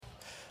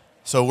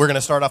So we're going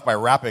to start off by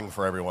rapping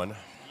for everyone.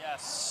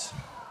 Yes.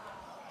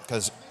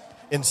 Because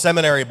in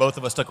seminary, both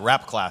of us took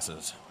rap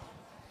classes.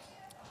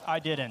 I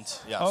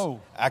didn't. Yes. Oh.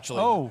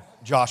 Actually,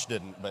 Josh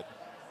didn't, but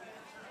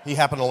he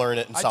happened to learn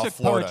it in South I took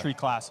Florida. poetry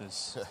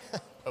classes.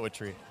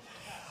 Poetry.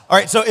 All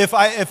right, so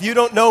if you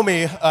don't know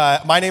me,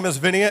 my name is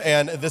Vinny,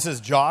 and this is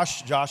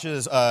Josh. Josh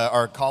is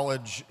our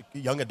college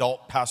young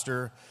adult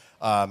pastor,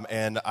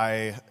 and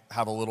I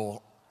have a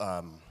little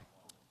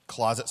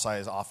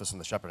closet-sized office in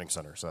the Shepherding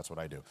Center, so that's what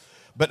I do.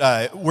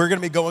 But we're going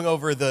to be going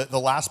over the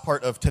last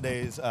part of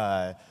today's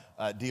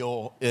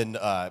deal in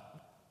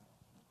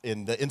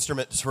the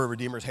Instruments for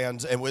Redeemer's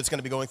Hands, and it's going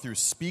to be going through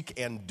Speak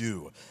and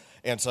Do.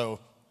 And so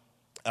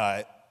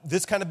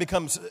this kind of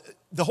becomes,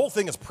 the whole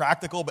thing is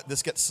practical, but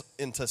this gets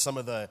into some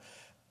of the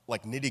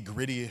like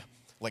nitty-gritty,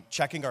 like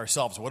checking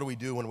ourselves. What do we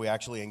do when we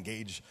actually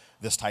engage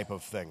this type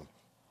of thing?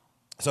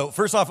 So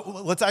first off,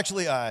 let's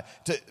actually,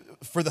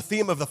 for the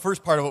theme of the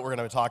first part of what we're going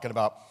to be talking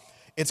about,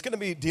 it's going to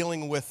be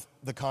dealing with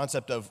the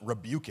concept of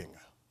rebuking.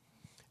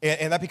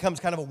 And that becomes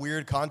kind of a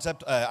weird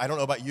concept. I don't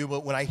know about you,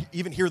 but when I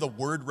even hear the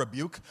word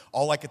rebuke,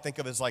 all I could think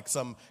of is like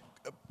some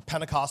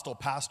Pentecostal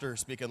pastor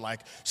speaking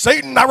like,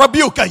 Satan, I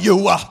rebuke you.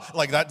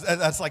 Like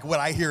that's like what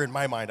I hear in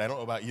my mind. I don't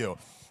know about you.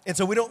 And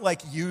so we don't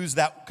like use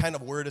that kind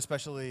of word,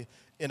 especially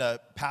in a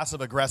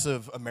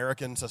passive-aggressive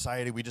American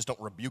society. We just don't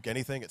rebuke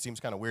anything. It seems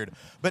kind of weird.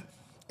 But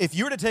if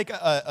you were to take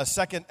a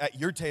second at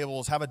your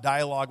tables, have a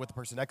dialogue with the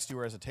person next to you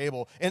or as a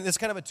table, and it's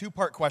kind of a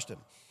two-part question.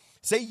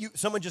 Say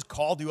someone just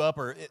called you up,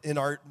 or in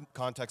our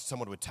context,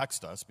 someone would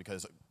text us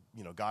because,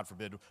 you know, God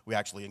forbid we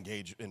actually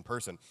engage in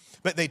person.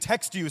 But they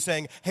text you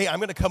saying, hey, I'm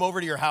going to come over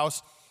to your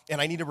house and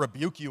I need to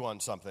rebuke you on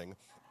something.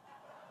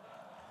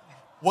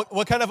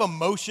 What kind of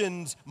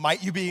emotions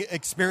might you be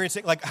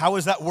experiencing? Like, how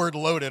is that word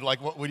loaded?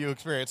 Like, what would you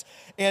experience?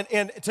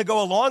 And to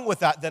go along with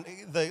that, then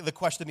the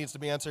question needs to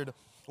be answered.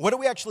 What do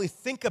we actually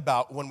think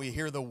about when we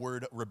hear the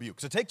word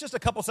rebuke? So take just a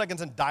couple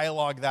seconds and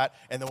dialogue that,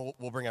 and then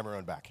we'll bring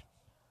everyone back.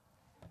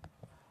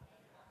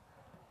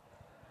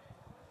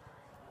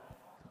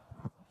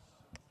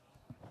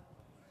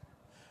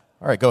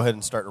 All right, go ahead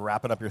and start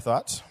wrapping up your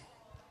thoughts.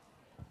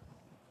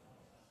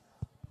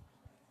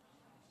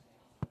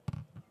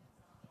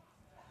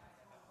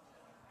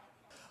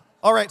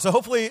 All right, so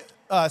hopefully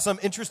some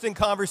interesting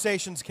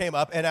conversations came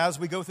up, and as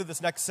we go through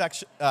this next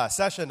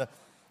session,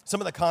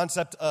 some of the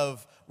concept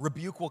of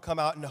rebuke will come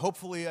out, and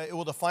hopefully it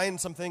will define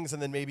some things,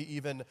 and then maybe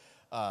even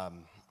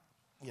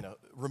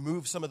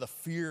remove some of the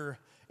fear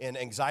and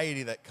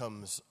anxiety that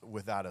comes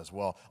with that as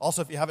well.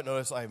 Also, if you haven't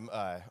noticed,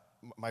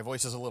 my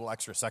voice is a little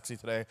extra sexy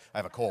today. I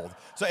have a cold.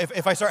 So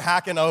if I start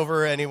hacking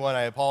over anyone,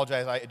 I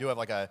apologize. I do have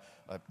like a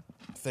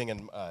thing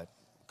in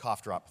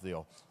cough drop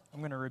deal. I'm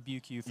going to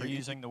rebuke you for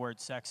using the word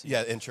sexy.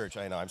 Yeah, in church,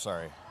 I know. I'm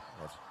sorry.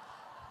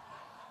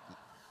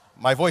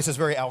 My voice is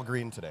very Al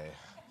Green today.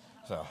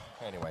 So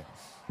anyway,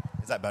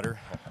 is that better?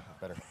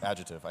 Better.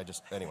 Adjective.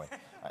 Anyway.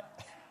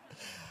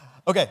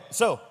 Okay,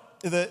 so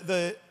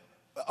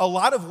a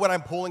lot of what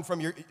I'm pulling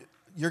from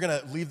you're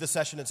going to leave the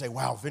session and say,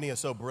 wow, Vinny is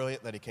so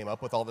brilliant that he came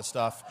up with all this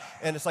stuff.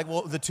 And it's like,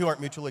 well, the two aren't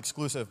mutually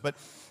exclusive. But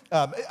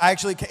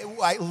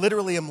I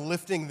literally am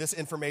lifting this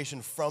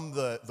information from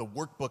the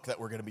workbook that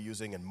we're going to be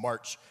using in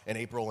March and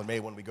April and May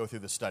when we go through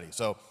the study.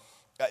 So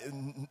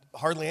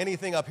hardly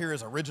anything up here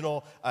is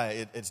original.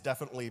 It's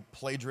definitely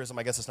plagiarism.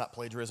 I guess it's not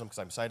plagiarism because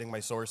I'm citing my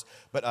source.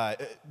 But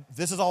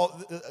this is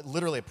all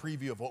literally a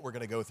preview of what we're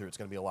going to go through. It's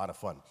going to be a lot of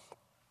fun.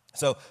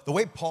 So the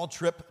way Paul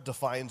Tripp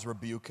defines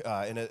rebuke,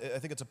 and I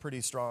think it's a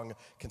pretty strong,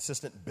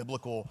 consistent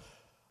biblical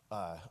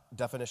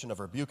definition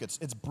of rebuke,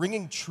 it's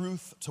bringing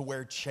truth to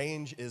where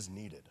change is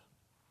needed.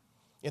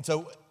 And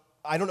so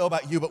I don't know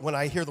about you, but when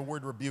I hear the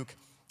word rebuke,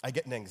 I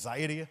get an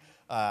anxiety.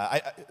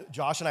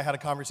 Josh and I had a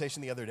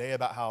conversation the other day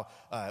about how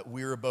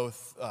we were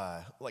both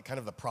like kind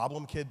of the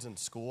problem kids in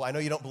school. I know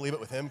you don't believe it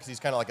with him because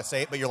he's kind of like a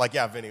saint, but you're like,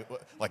 yeah, Vinny,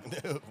 like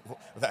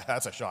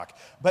that's a shock.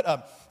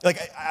 But like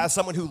as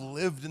someone who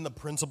lived in the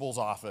principal's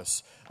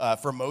office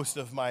for most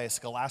of my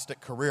scholastic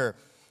career,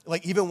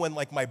 like even when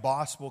like my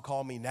boss will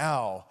call me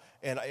now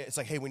and it's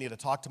like, hey, we need to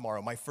talk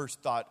tomorrow, my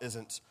first thought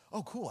isn't,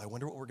 oh, cool, I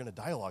wonder what we're going to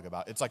dialogue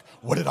about. It's like,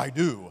 what did I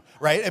do,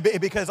 right?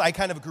 Because I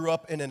kind of grew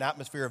up in an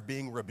atmosphere of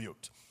being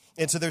rebuked.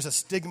 And so there's a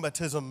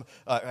stigmatism,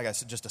 I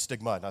guess just a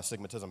stigma, not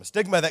stigmatism, a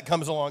stigma that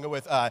comes along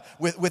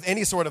with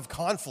any sort of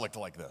conflict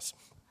like this.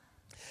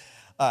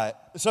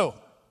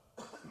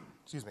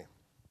 Excuse me,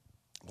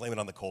 blame it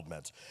on the cold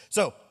meds.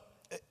 So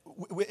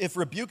if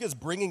rebuke is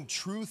bringing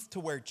truth to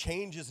where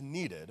change is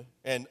needed,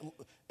 and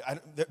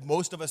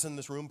most of us in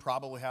this room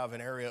probably have an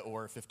area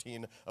or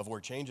 15 of where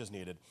change is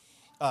needed,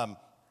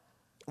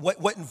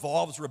 what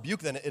involves rebuke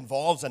then? It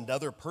involves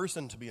another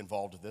person to be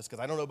involved with this, because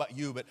I don't know about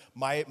you, but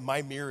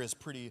my mirror is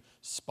pretty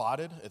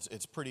spotted.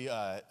 It's pretty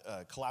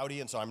cloudy,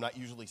 and so I'm not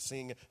usually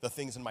seeing the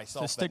things in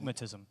myself. It's the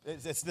stigmatism.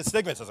 It's the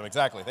stigmatism,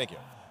 exactly. Thank you.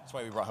 That's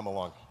why we brought him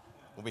along.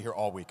 We'll be here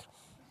all week.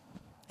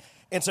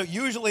 And so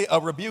usually a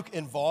rebuke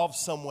involves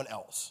someone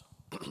else,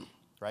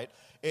 right?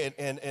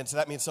 And so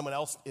that means someone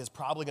else is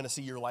probably going to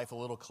see your life a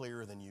little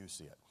clearer than you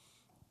see it.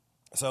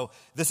 So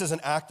this is an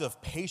act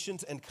of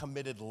patient and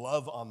committed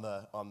love on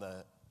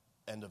the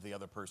end of the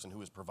other person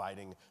who is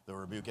providing the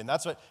rebuke. And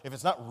that's what, if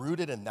it's not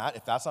rooted in that,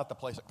 if that's not the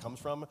place it comes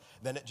from,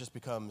 then it just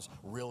becomes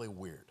really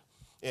weird.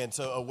 And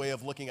so a way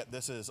of looking at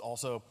this is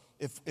also,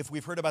 if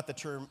we've heard about the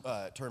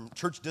term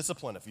church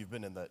discipline, if you've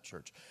been in the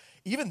church,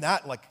 even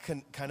that like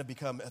can kind of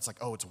become, it's like,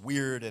 oh, it's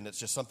weird, and it's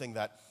just something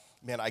that,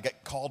 man, I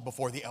get called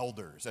before the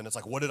elders, and it's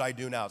like, what did I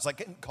do now? It's like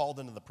getting called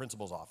into the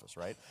principal's office,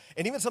 right?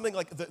 And even something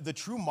like the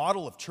true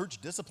model of church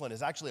discipline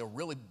is actually a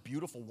really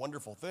beautiful,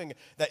 wonderful thing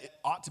that it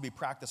ought to be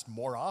practiced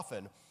more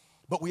often.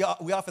 But we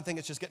often think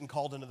it's just getting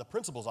called into the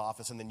principal's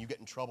office, and then you get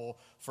in trouble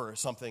for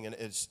something, and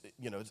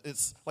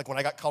it's like when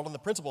I got called in the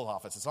principal's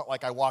office. It's not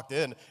like I walked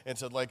in and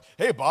said like,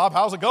 hey, Bob,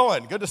 how's it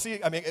going? Good to see you.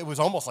 I mean, it was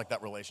almost like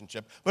that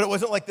relationship, but it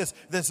wasn't like this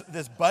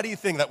buddy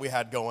thing that we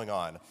had going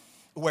on.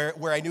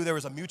 Where I knew there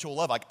was a mutual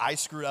love, like I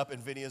screwed up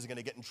and Vinny is going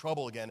to get in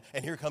trouble again,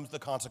 and here comes the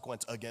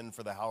consequence again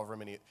for the however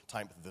many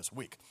times this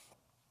week.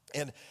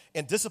 And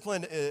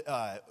discipline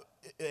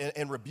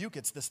and rebuke,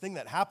 it's this thing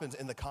that happens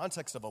in the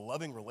context of a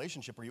loving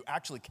relationship where you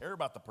actually care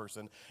about the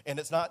person, and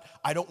it's not,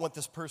 I don't want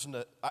this person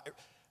to,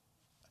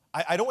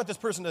 I don't want this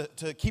person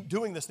to keep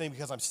doing this thing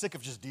because I'm sick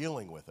of just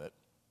dealing with it.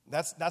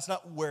 That's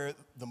not where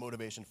the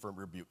motivation for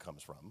rebuke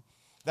comes from.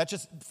 That's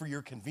just for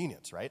your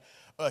convenience, right?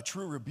 A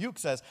true rebuke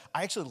says,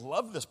 I actually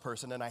love this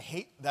person and I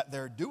hate that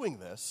they're doing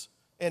this.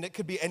 And it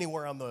could be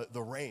anywhere on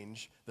the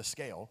range, the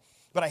scale.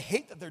 But I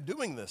hate that they're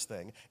doing this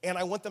thing, and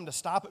I want them to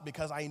stop it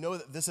because I know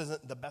that this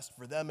isn't the best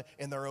for them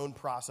in their own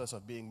process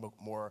of being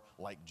more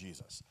like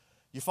Jesus.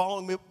 You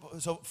following me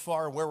so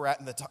far where we're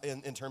at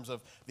in terms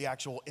of the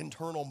actual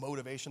internal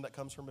motivation that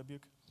comes from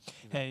rebuke?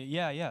 Hey,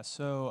 yeah.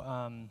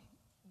 So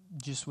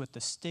just with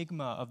the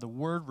stigma of the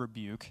word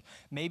rebuke,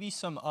 maybe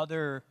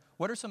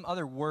what are some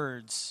other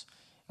words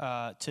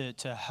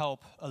to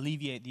help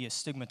alleviate the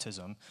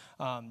astigmatism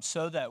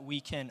so that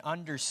we can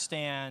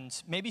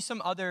understand maybe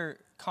some other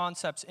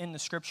concepts in the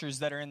scriptures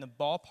that are in the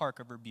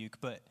ballpark of rebuke,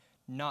 but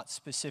not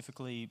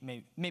specifically,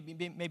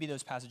 maybe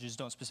those passages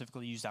don't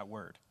specifically use that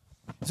word.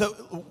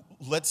 So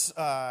let's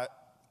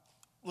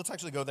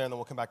actually go there, and then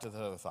we'll come back to the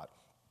other thought.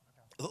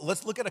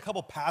 Let's look at a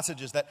couple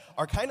passages that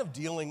are kind of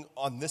dealing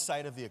on this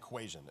side of the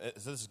equation.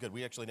 So this is good.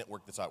 We actually didn't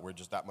work this out. We're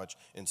just that much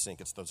in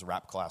sync. It's those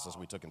rap classes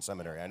we took in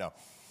seminary, I know.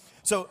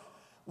 So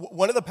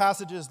one of the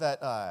passages that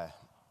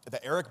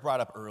Eric brought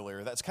up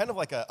earlier, that's kind of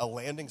like a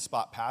landing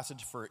spot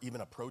passage for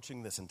even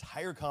approaching this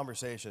entire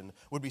conversation,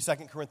 would be 2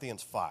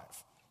 Corinthians 5.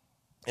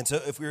 And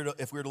so if we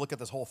were to look at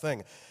this whole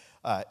thing,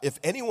 if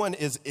anyone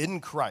is in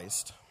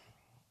Christ,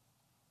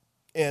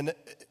 and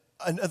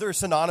another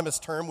synonymous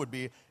term would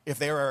be if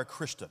they are a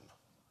Christian,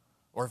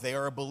 or if they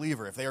are a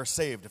believer, if they are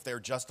saved, if they are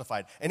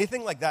justified,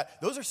 anything like that,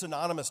 those are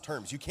synonymous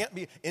terms. You can't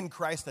be in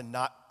Christ and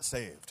not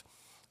saved.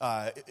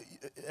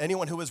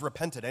 Anyone who has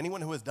repented,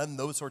 anyone who has done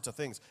those sorts of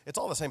things, it's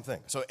all the same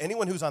thing. So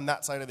anyone who's on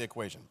that side of the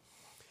equation,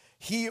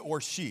 he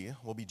or she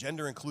will be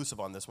gender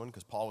inclusive on this one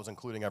because Paul was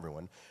including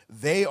everyone.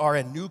 They are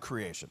a new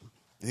creation.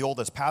 The old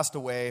has passed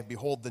away.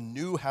 Behold, the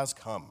new has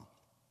come.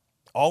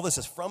 All this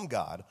is from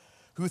God,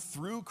 who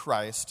through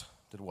Christ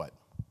did what?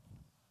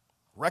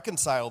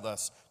 Reconciled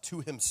us to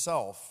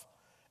himself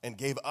and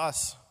gave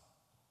us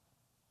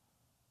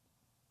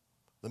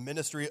the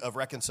ministry of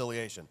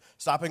reconciliation.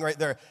 Stopping right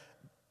there.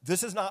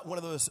 This is not one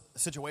of those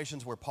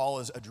situations where Paul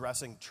is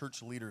addressing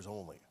church leaders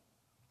only.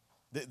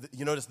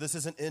 You notice this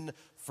isn't in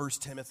 1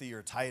 Timothy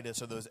or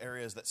Titus or those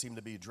areas that seem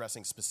to be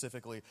addressing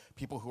specifically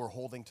people who are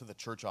holding to the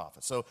church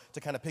office. So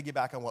to kind of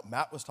piggyback on what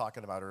Matt was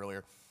talking about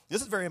earlier,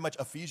 this is very much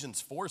Ephesians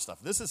 4 stuff.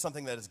 This is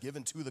something that is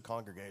given to the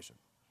congregation.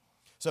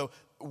 So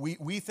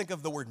we think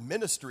of the word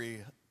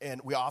ministry,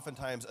 and we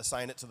oftentimes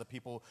assign it to the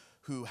people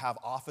who have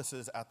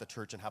offices at the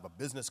church and have a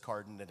business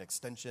card and an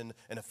extension,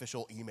 an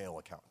official email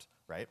account,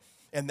 right?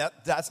 And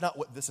that's not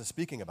what this is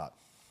speaking about.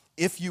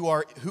 If you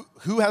are,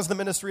 who has the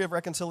ministry of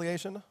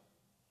reconciliation?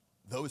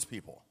 Those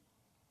people.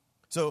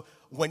 So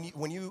when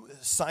you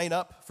sign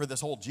up for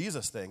this whole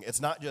Jesus thing, it's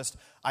not just,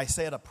 I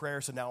said a prayer,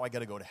 so now I got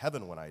to go to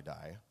heaven when I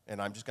die,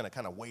 and I'm just going to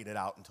kind of wait it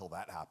out until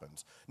that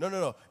happens.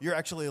 No. You're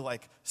actually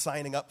like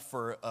signing up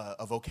for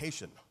a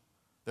vocation.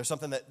 There's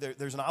something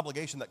there's an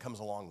obligation that comes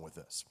along with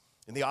this.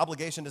 And the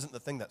obligation isn't the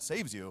thing that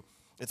saves you.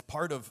 It's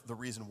part of the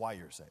reason why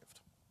you're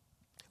saved,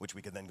 which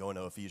we could then go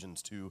into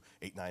Ephesians 2,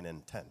 8, 9,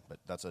 and 10, but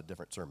that's a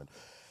different sermon.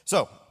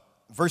 So,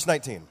 verse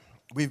 19,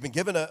 we've been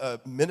given a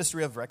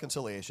ministry of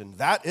reconciliation.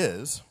 That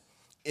is,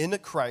 in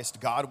Christ,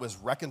 God was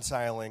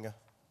reconciling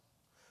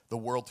the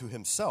world to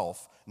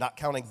himself, not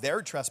counting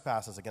their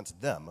trespasses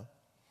against them,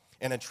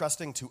 and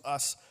entrusting to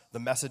us the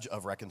message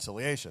of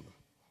reconciliation.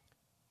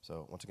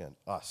 So, once again,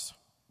 us,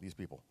 these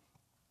people.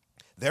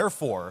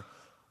 Therefore,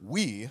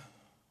 we,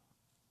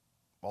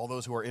 all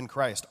those who are in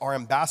Christ, are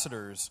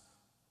ambassadors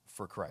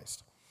for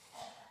Christ.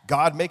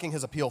 God making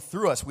his appeal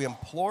through us, we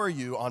implore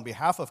you on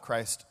behalf of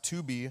Christ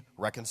to be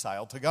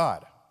reconciled to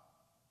God.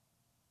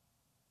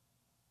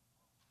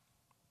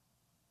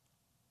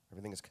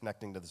 Everything is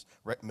connecting to this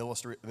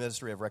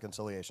ministry of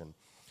reconciliation.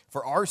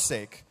 For our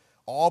sake,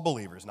 all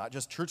believers, not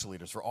just church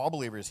leaders, for all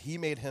believers, he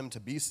made him to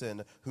be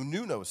sin who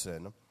knew no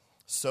sin,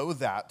 so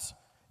that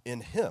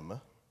in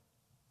him,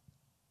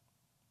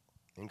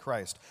 in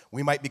Christ,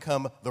 we might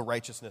become the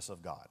righteousness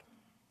of God.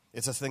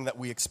 It's a thing that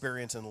we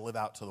experience and live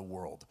out to the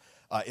world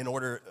in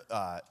order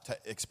to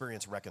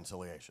experience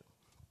reconciliation.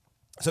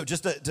 So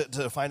just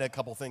to find a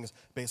couple things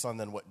based on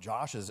then what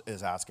Josh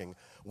is asking,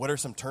 what are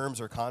some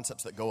terms or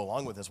concepts that go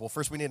along with this? Well,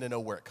 first we need to know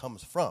where it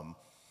comes from.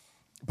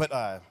 But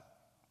let's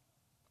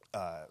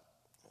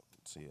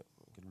see.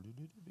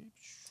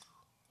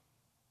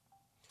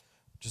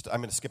 I'm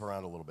going to skip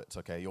around a little bit. It's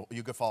okay.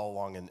 You could follow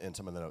along in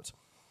some of the notes.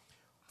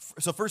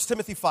 So 1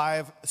 Timothy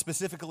 5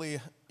 specifically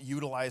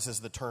utilizes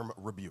the term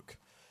rebuke.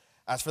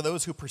 As for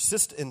those who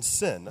persist in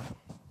sin,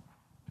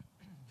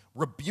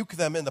 rebuke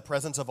them in the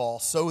presence of all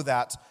so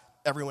that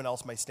everyone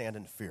else may stand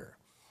in fear.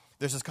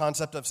 There's this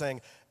concept of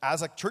saying,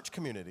 as a church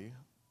community,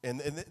 and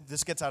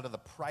this gets out of the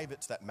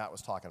privates that Matt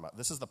was talking about.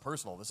 This is the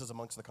personal. This is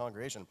amongst the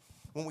congregation.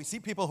 When we see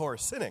people who are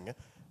sinning,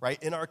 right,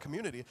 in our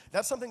community,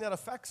 that's something that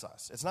affects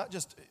us. It's not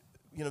just,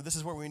 this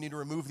is where we need to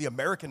remove the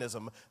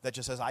Americanism that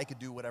just says I could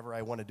do whatever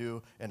I want to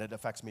do and it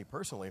affects me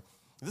personally.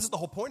 This is the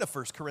whole point of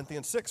 1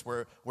 Corinthians 6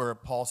 where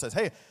Paul says,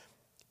 hey,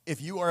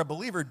 if you are a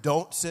believer,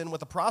 don't sin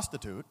with a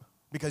prostitute,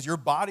 because your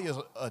body is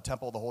a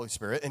temple of the Holy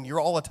Spirit, and you're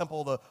all a temple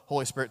of the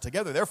Holy Spirit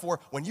together. Therefore,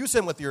 when you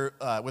sin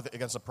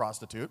against a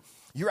prostitute,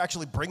 you're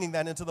actually bringing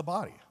that into the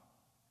body.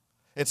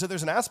 And so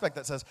there's an aspect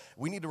that says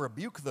we need to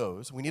rebuke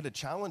those, we need to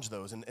challenge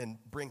those, and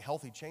bring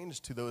healthy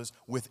change to those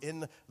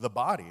within the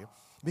body,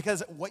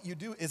 because what you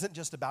do isn't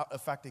just about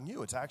affecting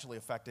you, it's actually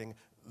affecting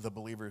the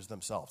believers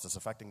themselves. It's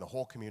affecting the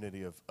whole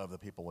community of the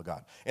people of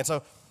God. And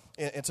so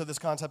this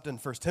concept in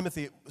 1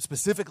 Timothy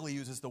specifically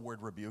uses the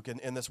word rebuke,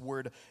 and this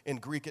word in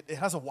Greek, it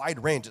has a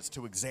wide range. It's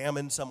to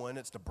examine someone,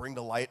 it's to bring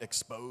to light,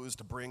 expose,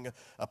 to bring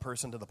a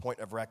person to the point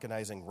of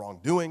recognizing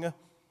wrongdoing,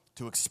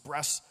 to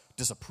express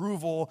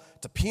disapproval,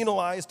 to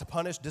penalize, to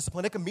punish,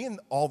 discipline. It can mean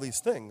all these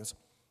things,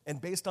 and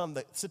based on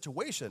the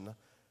situation,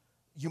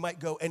 you might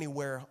go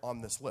anywhere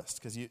on this list,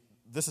 because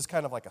this is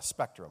kind of like a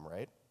spectrum,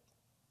 right?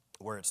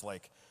 Where it's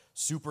like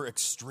super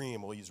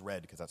extreme. We'll use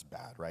red because that's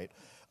bad, right?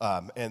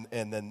 And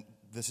then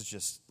this is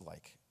just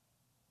like,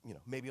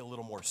 maybe a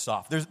little more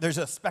soft. There's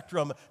a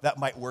spectrum that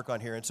might work on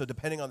here, and so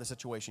depending on the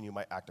situation, you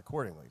might act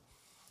accordingly.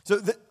 So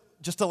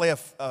just to lay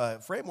a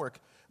framework,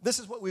 this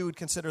is what we would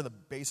consider the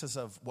basis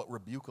of what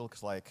rebuke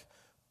looks like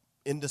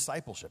in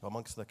discipleship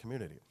amongst the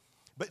community.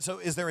 But so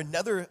is there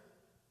another,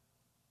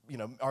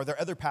 are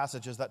there other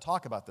passages that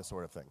talk about this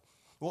sort of thing?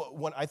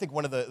 Well, I think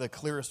one of the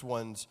clearest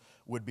ones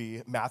would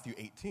be Matthew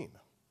 18,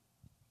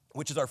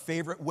 which is our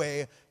favorite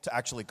way to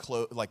actually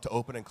to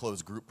open and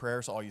close group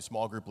prayers. So all you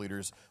small group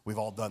leaders, we've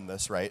all done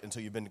this, right?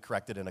 Until you've been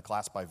corrected in a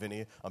class by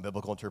Vinny on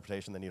biblical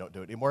interpretation, then you don't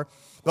do it anymore.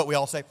 But we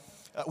all say,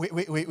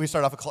 we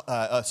start off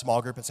a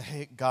small group and say,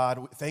 hey,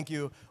 God, thank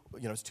you.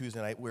 It's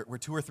Tuesday night. Where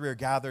 2 or 3 are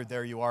gathered,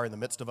 there you are in the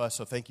midst of us.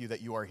 So thank you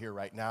that you are here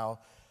right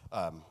now,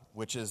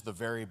 which is the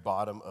very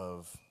bottom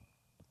of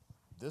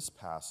this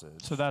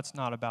passage. So that's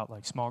not about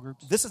like small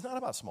groups? This is not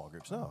about small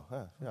groups, no.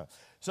 Yeah.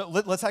 So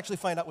let's actually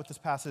find out what this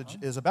passage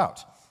is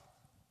about.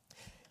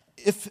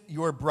 If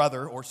your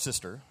brother or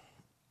sister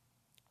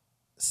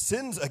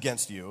sins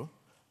against you,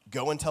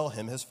 go and tell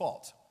him his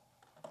fault.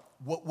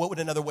 What would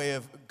another way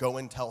of go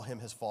and tell him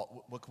his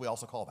fault, what could we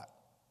also call that?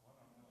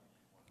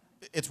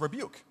 It's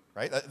rebuke,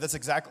 right? That's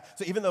exactly.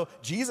 So even though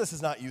Jesus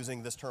is not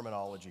using this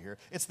terminology here,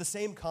 it's the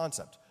same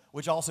concept,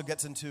 which also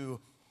gets into,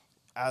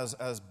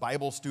 as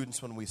Bible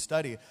students when we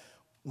study,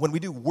 when we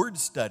do word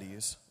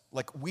studies,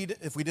 like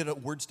if we did a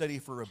word study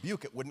for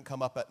rebuke, it wouldn't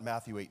come up at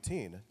Matthew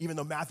 18, even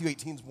though Matthew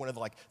 18 is one of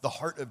the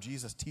heart of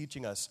Jesus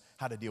teaching us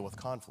how to deal with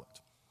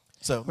conflict.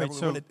 So wait,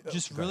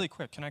 really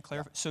quick, can I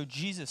clarify? Yeah. So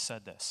Jesus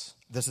said this.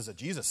 This is a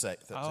Jesus thing.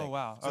 Oh,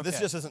 wow. So this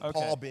just isn't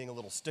Paul being a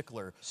little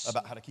stickler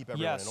about how to keep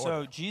everyone in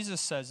order. So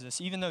Jesus says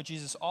this, even though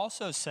Jesus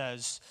also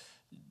says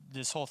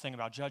this whole thing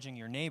about judging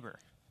your neighbor.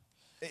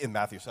 In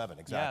Matthew 7,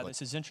 exactly. Yeah,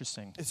 this is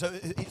interesting. So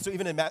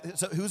even in Matthew,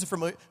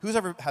 who's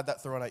ever had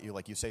that thrown at you?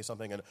 Like you say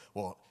something and,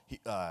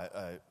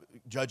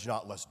 judge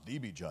not lest thee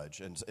be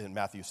judged in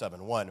Matthew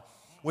 7:1,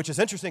 which is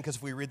interesting because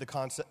if we read the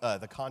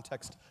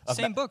context of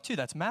same book too.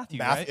 That's Matthew,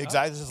 right?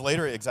 Exactly. This is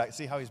later. Exactly.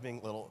 See how he's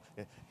being little,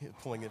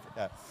 pulling it.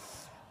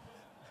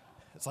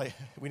 It's like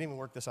we didn't even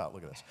work this out.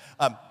 Look at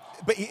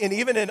this.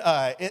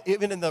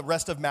 Even in the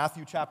rest of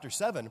Matthew chapter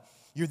 7,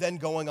 you're then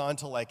going on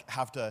to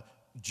have to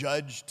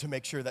judge to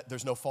make sure that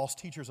there's no false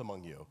teachers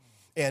among you.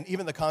 And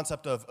even the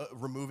concept of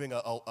removing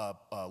a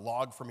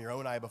log from your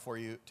own eye before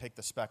you take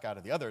the speck out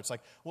of the other, it's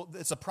like, well,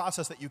 it's a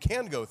process that you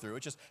can go through.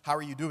 It's just, how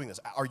are you doing this?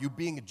 Are you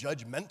being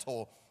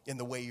judgmental in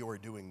the way you are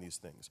doing these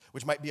things?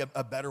 Which might be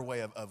a better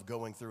way of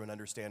going through and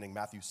understanding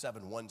Matthew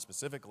 7:1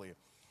 specifically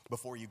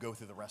before you go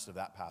through the rest of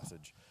that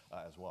passage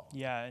as well.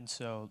 Yeah, and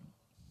so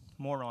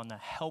more on the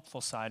helpful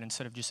side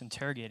instead of just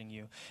interrogating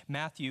you.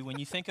 Matthew, when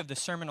you think of the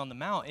Sermon on the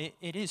Mount,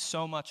 it is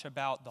so much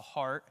about the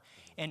heart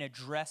and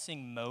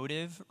addressing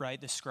motive, right?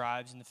 The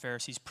scribes and the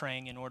Pharisees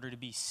praying in order to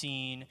be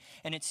seen.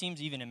 And it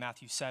seems even in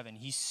Matthew 7,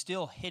 he's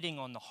still hitting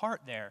on the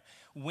heart there.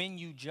 When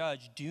you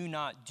judge, do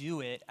not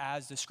do it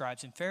as the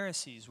scribes and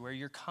Pharisees, where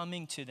you're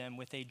coming to them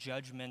with a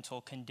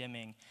judgmental,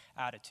 condemning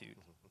attitude.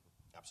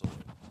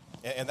 Absolutely.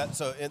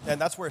 And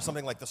that's where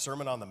something like the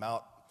Sermon on the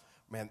Mount,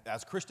 man,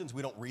 as Christians,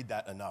 we don't read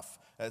that enough.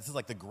 This is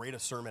like the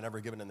greatest sermon ever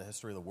given in the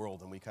history of the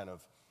world, and we kind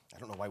of, I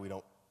don't know why we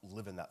don't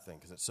live in that thing,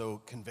 because it's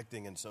so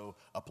convicting and so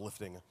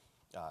uplifting,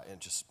 and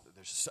just,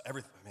 there's just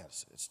everything, man,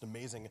 it's an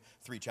amazing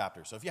 3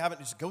 chapters. So if you haven't,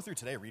 just go through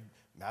today, read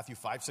Matthew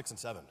 5, 6, and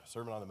 7,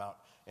 Sermon on the Mount,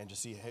 and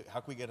just see how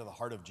can we get to the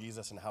heart of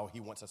Jesus and how he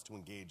wants us to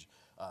engage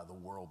the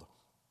world.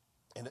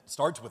 And it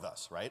starts with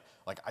us, right?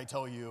 Like I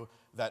tell you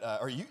that,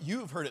 or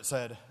you've heard it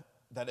said,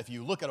 that if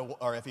you look at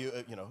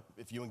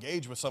if you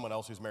engage with someone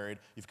else who's married,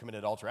 you've committed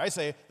adultery. I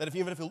say that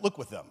even if you look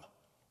with them,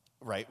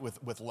 right,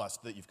 with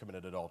lust, that you've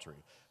committed adultery.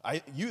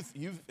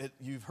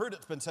 You've heard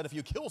it's been said, if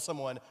you kill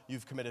someone,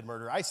 you've committed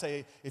murder. I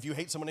say, if you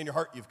hate someone in your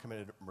heart, you've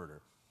committed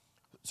murder.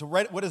 So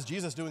what is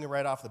Jesus doing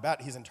right off the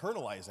bat? He's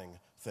internalizing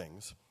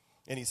things,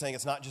 and he's saying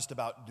it's not just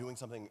about doing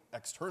something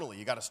externally.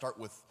 You got to start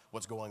with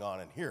what's going on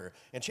in here.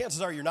 And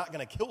chances are you're not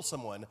going to kill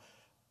someone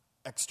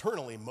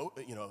externally,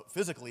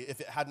 physically,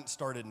 if it hadn't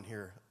started in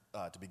here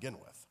to begin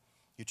with.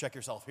 You check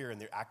yourself here, and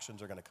the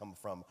actions are going to come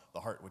from the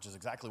heart, which is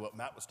exactly what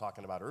Matt was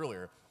talking about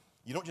earlier.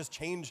 You don't just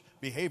change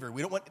behavior.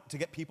 We don't want to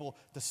get people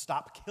to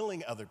stop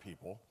killing other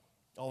people,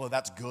 although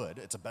that's good.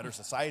 It's a better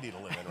society to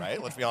live in,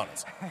 right? Let's be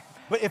honest.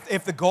 But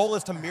if the goal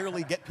is to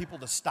merely get people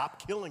to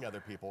stop killing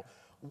other people,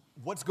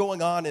 what's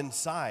going on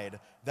inside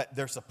that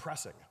they're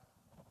suppressing?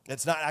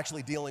 It's not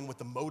actually dealing with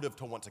the motive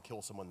to want to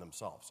kill someone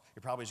themselves.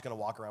 You're probably just going to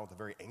walk around with a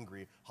very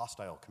angry,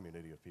 hostile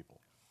community of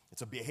people.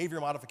 It's a behavior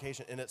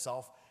modification in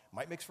itself.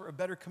 Might make for a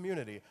better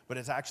community, but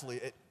it's actually,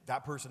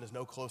 that person is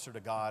no closer to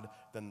God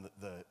than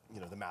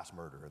the mass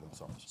murderer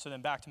themselves. So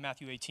then back to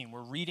Matthew 18.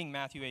 We're reading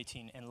Matthew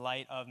 18 in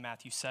light of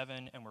Matthew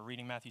 7, and we're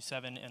reading Matthew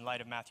 7 in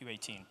light of Matthew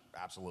 18.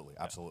 Absolutely.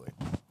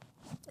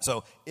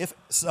 So if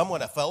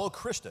someone, a fellow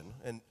Christian,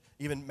 and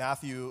even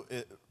Matthew,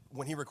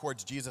 when he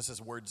records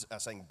Jesus' words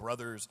as saying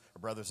brothers or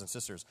brothers and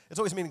sisters, it's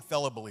always meaning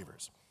fellow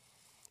believers.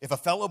 If a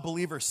fellow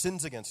believer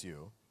sins against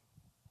you,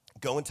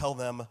 go and tell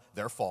them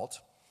their fault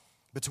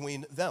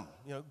between them.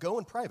 Go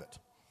in private.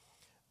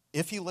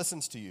 If he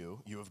listens to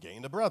you, you have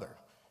gained a brother.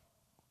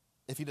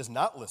 If he does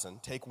not listen,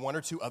 take 1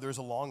 or 2 others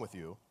along with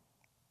you,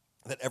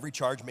 that every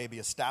charge may be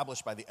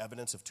established by the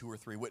evidence of 2 or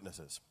 3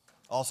 witnesses.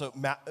 Also,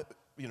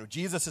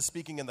 Jesus is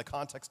speaking in the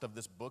context of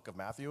this book of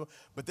Matthew,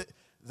 but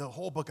the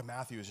whole book of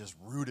Matthew is just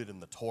rooted in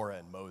the Torah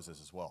and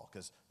Moses as well,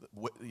 because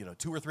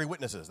 2 or 3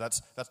 witnesses,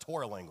 that's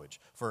Torah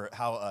language for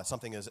how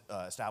something is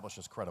established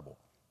as credible.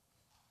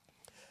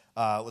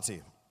 Let's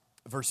see.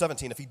 Verse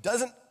 17,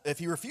 if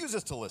he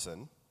refuses to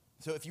listen,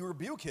 so if you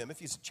rebuke him,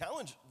 if you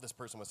challenge this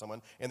person with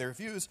someone and they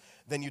refuse,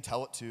 then you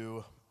tell it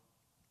to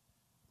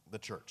the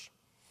church.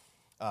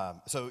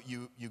 So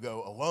you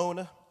go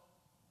alone,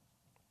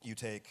 you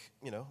take,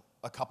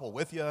 a couple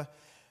with you,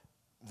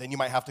 then you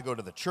might have to go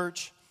to the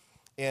church,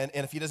 and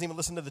if he doesn't even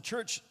listen to the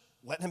church,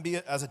 let him be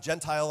as a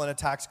Gentile and a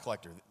tax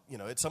collector.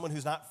 It's someone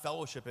who's not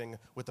fellowshipping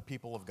with the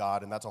people of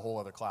God, and that's a whole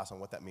other class on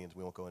what that means.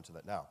 We won't go into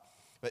that now.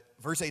 But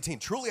verse 18,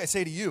 truly I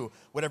say to you,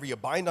 whatever you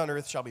bind on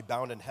earth shall be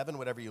bound in heaven,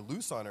 whatever you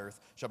loose on earth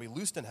shall be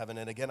loosed in heaven.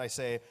 And again I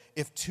say,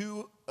 if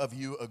 2 of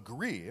you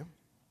agree,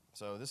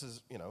 so this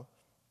is,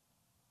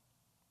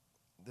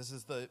 this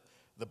is the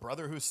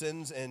brother who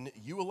sins and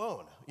you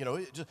alone,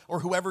 or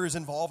whoever is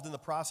involved in the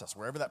process,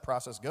 wherever that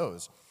process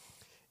goes.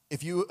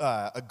 If you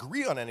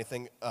agree on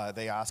anything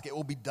they ask, it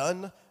will be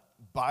done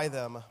by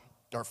them,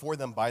 or for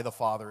them by the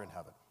Father in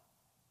heaven.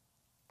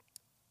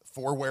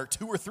 For where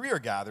 2 or 3 are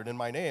gathered in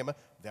my name,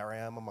 there I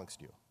am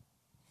amongst you.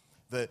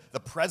 The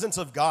presence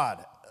of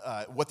God,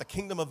 what the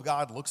kingdom of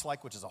God looks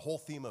like, which is a whole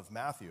theme of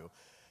Matthew,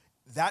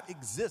 that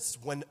exists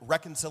when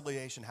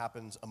reconciliation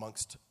happens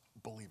amongst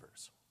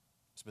believers,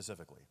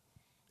 specifically.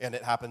 And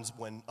it happens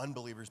when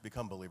unbelievers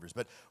become believers.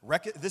 But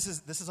this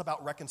is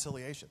about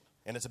reconciliation,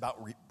 and it's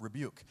about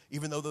rebuke.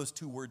 Even though those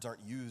 2 words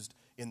aren't used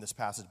in this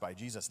passage by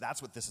Jesus,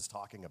 that's what this is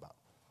talking about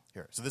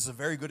here. So this is a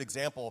very good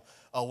example,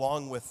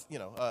 along with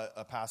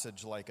a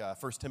passage like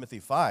 1 Timothy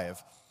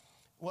 5.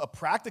 Well, a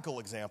practical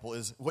example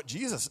is what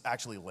Jesus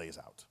actually lays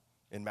out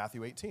in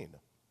Matthew 18.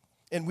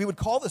 And we would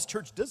call this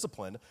church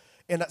discipline,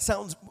 and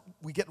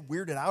we get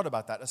weirded out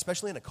about that,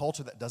 especially in a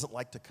culture that doesn't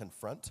like to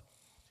confront.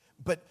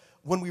 But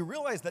when we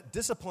realize that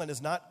discipline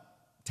is not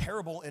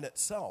terrible in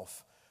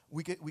itself,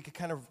 we could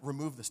kind of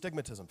remove the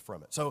stigmatism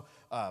from it. So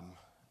I'm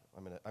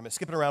gonna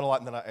skip it around a lot,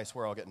 and then I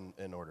swear I'll get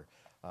in order.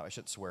 I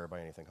shouldn't swear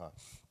by anything, huh?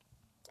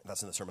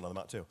 That's in the Sermon on the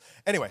Mount too.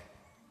 Anyway,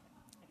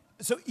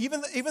 so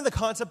even the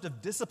concept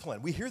of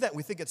discipline, we hear that and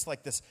we think it's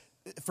like this.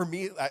 For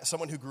me,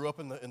 someone who grew up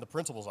in the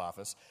principal's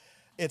office,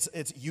 it's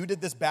you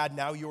did this bad,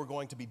 now you are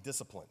going to be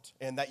disciplined,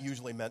 and that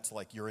usually meant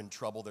like you're in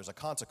trouble. There's a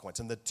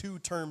consequence, and the 2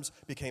 terms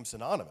became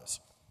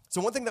synonymous.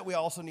 So one thing that we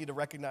also need to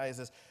recognize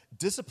is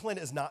discipline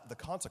is not the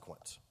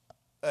consequence.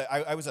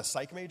 I was a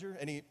psych major.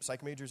 Any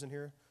psych majors in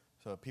here?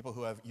 So people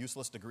who have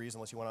useless degrees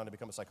unless you went on to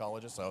become a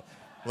psychologist. So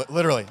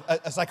literally,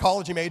 a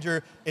psychology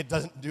major, it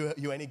doesn't do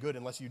you any good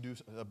unless you do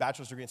a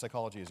bachelor's degree in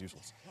psychology is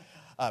useless.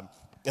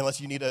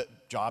 Unless you need a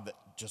job that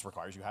just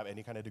requires you have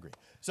any kind of degree.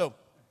 So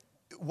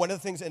one of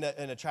the things in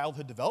a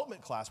childhood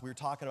development class, we were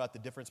talking about the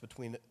difference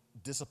between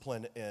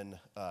discipline and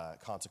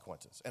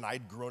consequences. And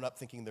I'd grown up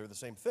thinking they're the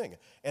same thing.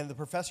 And the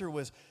professor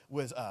was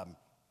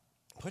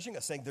pushing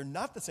us, saying they're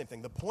not the same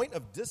thing. The point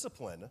of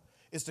discipline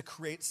is to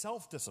create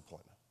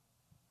self-discipline.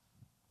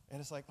 And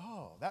it's like,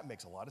 oh, that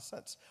makes a lot of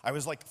sense. I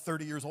was like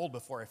 30 years old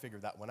before I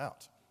figured that one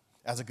out.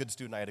 As a good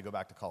student, I had to go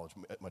back to college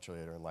much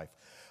later in life.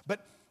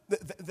 But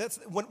that's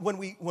when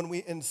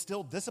we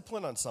instill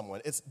discipline on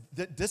someone,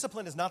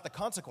 discipline is not the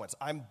consequence.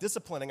 I'm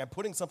disciplining, I'm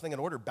putting something in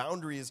order,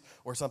 boundaries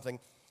or something,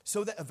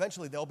 so that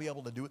eventually they'll be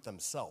able to do it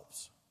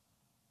themselves.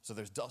 So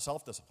there's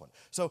self-discipline.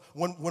 So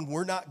when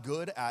we're not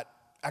good at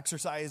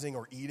exercising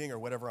or eating or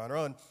whatever on our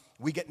own,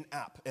 we get an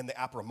app, and the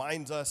app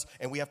reminds us,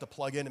 and we have to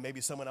plug in, and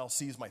maybe someone else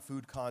sees my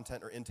food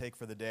content or intake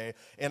for the day.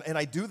 And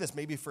I do this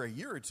maybe for a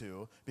year or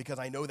two because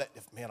I know that,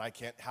 I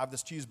can't have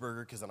this cheeseburger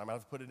because then I'm going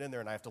to have to put it in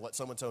there, and I have to let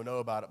so-and-so know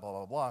about it, blah,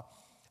 blah, blah.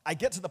 I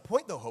get to the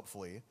point, though,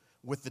 hopefully,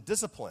 with the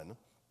discipline,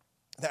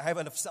 that I have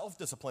enough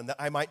self-discipline that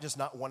I might just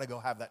not want to go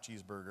have that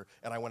cheeseburger,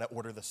 and I want to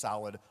order the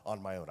salad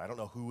on my own. I don't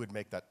know who would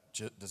make that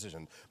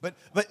decision. But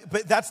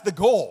that's the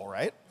goal,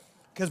 right?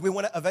 Because we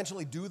want to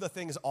eventually do the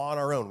things on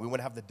our own. We want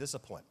to have the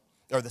discipline,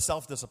 or the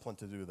self-discipline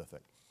to do the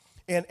thing.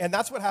 And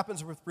that's what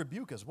happens with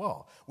rebuke as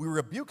well. We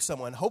rebuke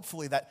someone,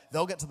 hopefully that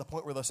they'll get to the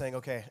point where they're saying,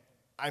 okay,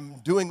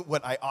 I'm doing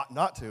what I ought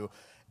not to,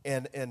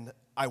 and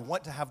I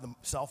want to have the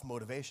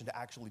self-motivation to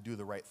actually do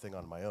the right thing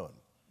on my own.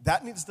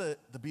 That needs to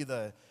be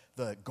the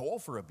goal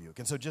for rebuke.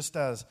 And so just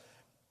as,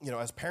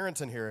 as parents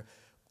in here,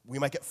 we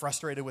might get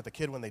frustrated with a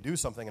kid when they do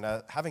something,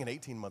 and having an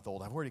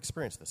 18-month-old, I've already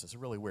experienced this. It's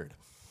really weird.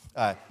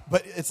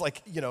 But it's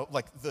like, he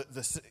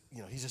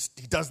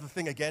does the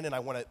thing again, and I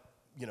want to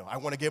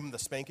give him the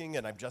spanking,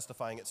 and I'm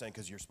justifying it saying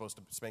because you're supposed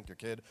to spank your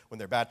kid when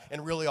they're bad.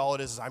 And really all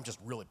it is I'm just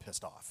really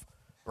pissed off,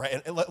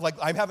 right? And like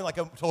I'm having like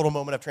a total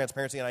moment of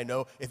transparency, and I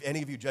know if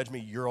any of you judge me,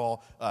 you're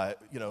all,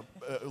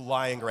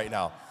 lying right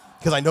now.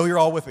 Because I know you're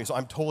all with me, so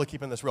I'm totally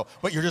keeping this real.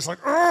 But you're just like,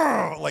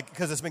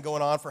 because it's been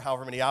going on for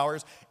however many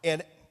hours,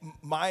 and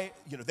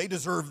they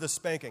deserve this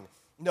spanking.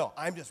 No,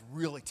 I'm just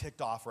really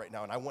ticked off right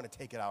now, and I want to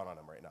take it out on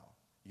them right now.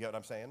 You get what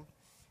I'm saying?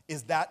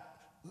 Is that,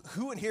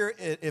 who in here,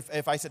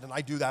 if I said, and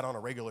I do that on a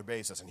regular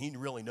basis, and he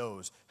really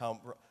knows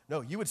how,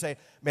 no, you would say,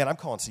 man, I'm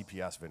calling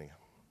CPS, Vinny.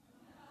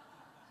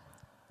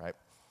 Right?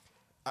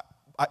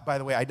 By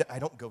the way, I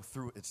don't go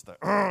through, it's the,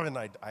 and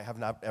I have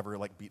not ever,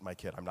 beat my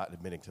kid. I'm not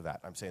admitting to that.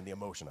 I'm saying the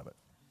emotion of it.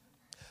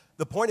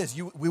 The point is,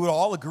 we would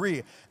all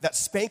agree that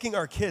spanking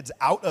our kids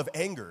out of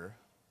anger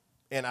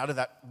and out of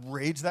that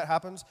rage that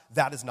happens,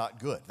 that is not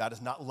good. That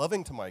is not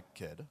loving to my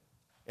kid.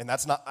 And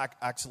that's not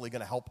actually going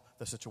to help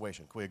the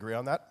situation. Can we agree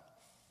on that?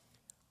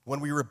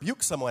 When we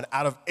rebuke someone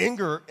out of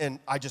anger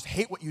and I just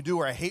hate what you do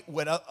or I hate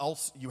what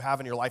else you have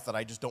in your life that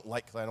I just don't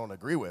like because I don't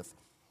agree with,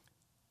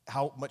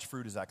 how much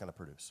fruit is that going to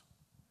produce?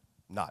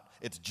 Not.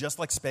 It's just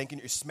like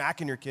you're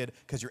smacking your kid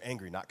because you're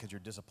angry, not because you're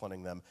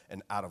disciplining them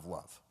and out of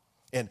love.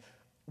 And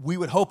we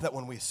would hope that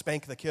when we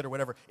spank the kid or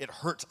whatever, it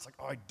hurts. It's like,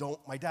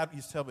 my dad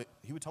used to tell me,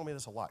 he would tell me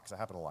this a lot because it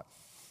happened a lot.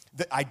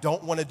 That I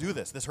don't want to do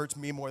this. This hurts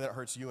me more than it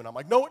hurts you. And I'm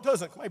like, no, it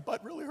doesn't. My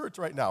butt really hurts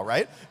right now,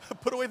 right?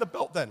 Put away the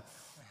belt then.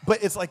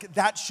 But it's like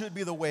that should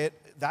be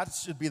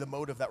the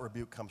motive that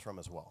rebuke comes from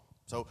as well.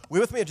 So we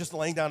with me just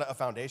laying down a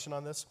foundation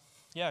on this?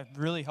 Yeah,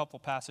 really helpful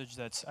passage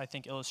that's, I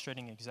think,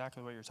 illustrating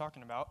exactly what you're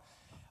talking about.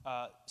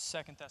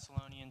 2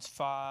 Thessalonians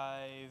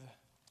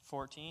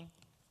 5:14.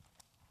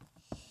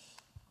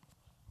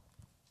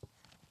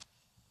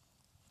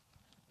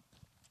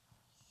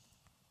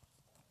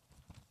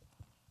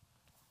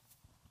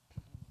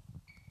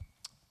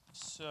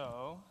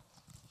 So,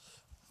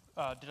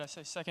 did I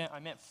say second? I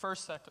meant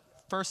First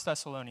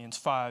Thessalonians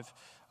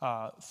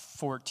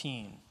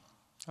 5:14.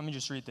 Let me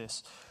just read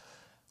this.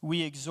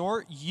 We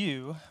exhort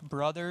you,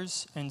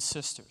 brothers and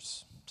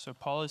sisters. So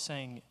Paul is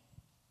saying,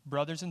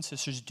 brothers and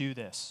sisters, do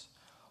this.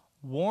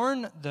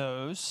 Warn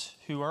those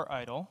who are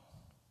idle.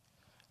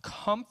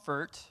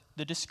 Comfort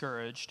the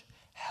discouraged.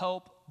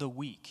 Help the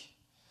weak.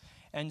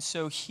 And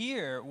so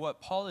here,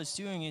 what Paul is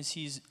doing is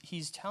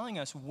he's telling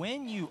us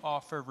when you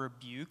offer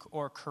rebuke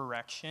or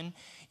correction,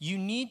 you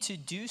need to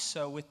do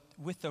so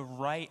with the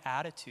right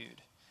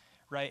attitude,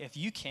 right? If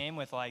you came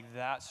with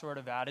that sort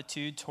of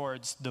attitude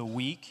towards the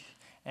weak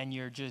and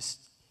you're just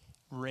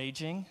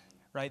raging,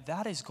 right,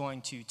 that is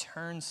going to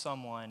turn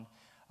someone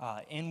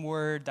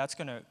inward. That's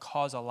going to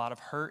cause a lot of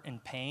hurt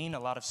and pain, a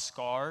lot of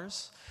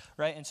scars,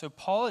 right? And so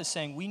Paul is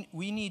saying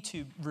we need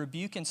to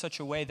rebuke in such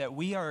a way that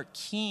we are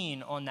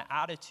keen on the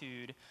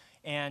attitude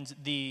and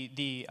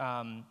the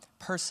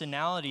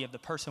personality of the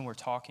person we're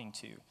talking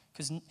to.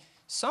 Because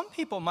some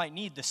people might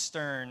need the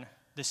stern,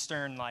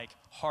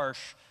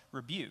 harsh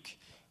rebuke.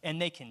 and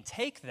they can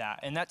take that,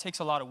 and that takes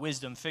a lot of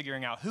wisdom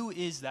figuring out who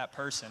is that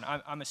person.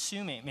 I'm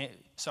assuming,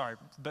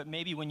 but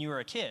maybe when you were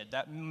a kid,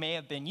 that may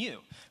have been you,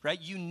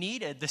 right? You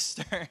needed the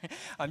stern.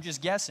 I'm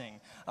just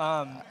guessing.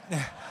 But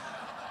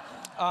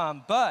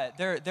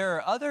there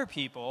are other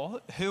people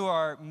who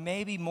are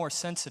maybe more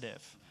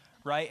sensitive,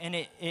 right? And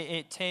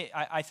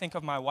I think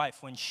of my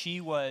wife when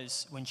she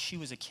was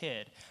a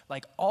kid.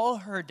 Like, all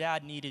her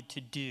dad needed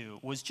to do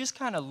was just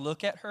kind of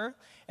look at her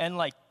and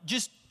like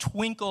just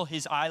twinkle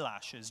his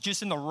eyelashes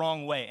just in the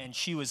wrong way, and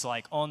she was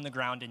like on the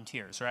ground in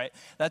tears, right?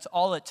 That's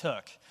all it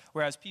took.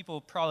 Whereas people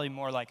probably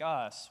more like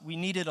us, we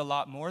needed a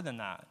lot more than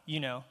that,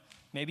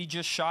 maybe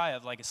just shy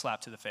of like a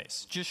slap to the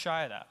face, just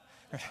shy of that.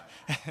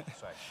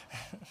 That's right.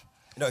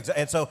 No,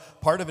 and so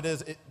part of it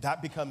is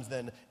that becomes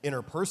then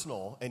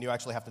interpersonal, and you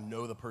actually have to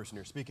know the person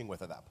you're speaking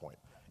with at that point.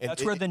 And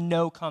that's where the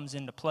no comes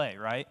into play,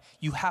 right?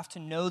 You have to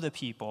know the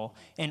people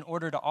in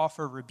order to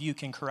offer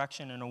rebuke and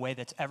correction in a way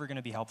that's ever going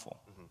to be helpful.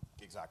 Mm-hmm.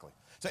 Exactly.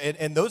 So,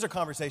 and those are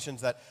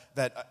conversations that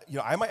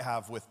I might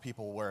have with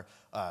people where,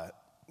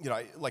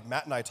 like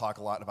Matt and I talk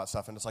a lot about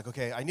stuff, and it's like,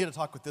 okay, I need to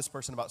talk with this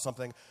person about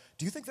something.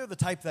 Do you think they're the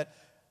type that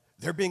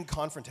they're being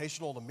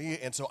confrontational to me,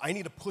 and so I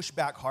need to push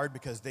back hard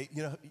because they,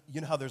 you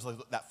know how there's like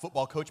that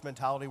football coach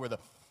mentality where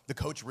the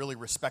coach really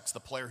respects the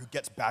player who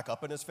gets back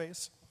up in his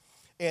face,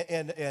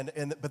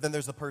 but then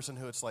there's the person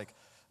who it's like,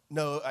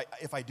 no,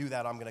 if I do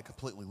that, I'm going to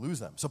completely lose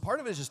them. So part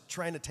of it is just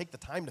trying to take the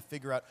time to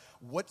figure out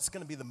what's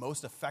going to be the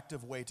most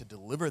effective way to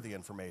deliver the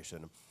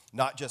information,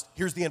 not just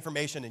here's the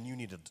information and you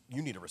need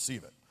to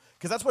receive it.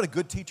 Because that's what a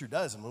good teacher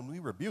does, and when we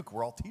rebuke,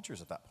 we're all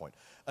teachers at that point.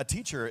 A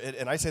teacher,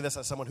 and I say this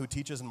as someone who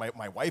teaches, and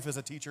my wife is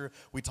a teacher,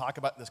 we talk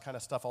about this kind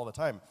of stuff all the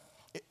time.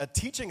 A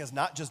teaching is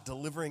not just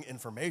delivering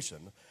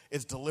information,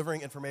 it's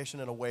delivering information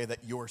in a way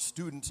that your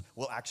students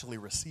will actually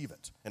receive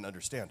it and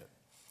understand it.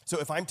 So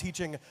if I'm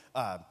teaching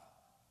a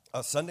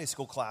Sunday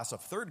school class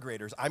of third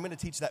graders, I'm going to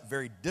teach that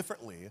very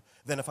differently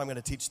than if I'm going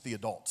to teach the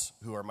adults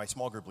who are my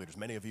small group leaders,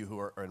 many of you who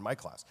are in my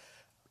class.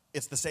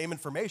 It's the same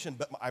information,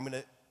 but I'm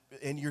going to,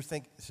 and you're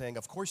saying,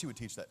 of course you would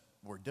teach that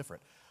word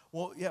different.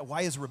 Well, yeah,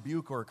 why is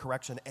rebuke or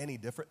correction any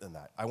different than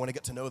that? I want to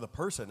get to know the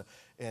person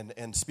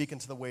and speak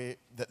into the way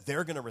that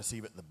they're going to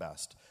receive it the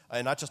best,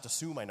 and not just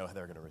assume I know how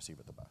they're going to receive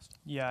it the best.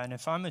 Yeah, and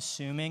if I'm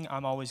assuming,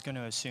 I'm always going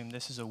to assume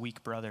this is a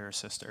weak brother or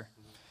sister.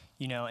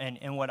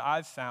 And what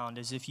I've found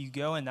is if you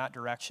go in that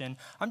direction,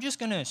 I'm just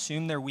going to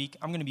assume they're weak.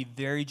 I'm going to be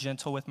very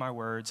gentle with my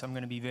words. I'm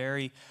going to be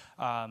very,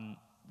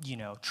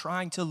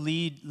 trying to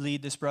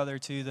lead this brother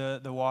to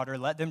the water,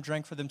 let them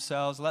drink for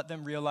themselves, let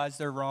them realize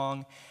they're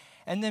wrong.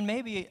 And then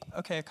maybe,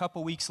 a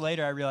couple weeks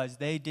later, I realize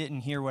they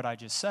didn't hear what I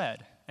just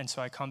said. And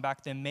so I come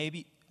back to them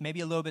maybe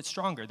a little bit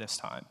stronger this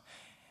time.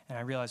 And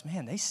I realize,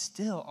 man, they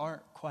still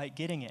aren't quite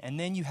getting it. And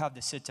then you have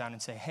to sit down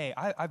and say, hey,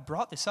 I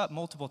brought this up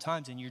multiple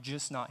times and you're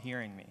just not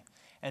hearing me.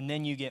 And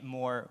then you get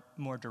more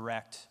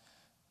direct,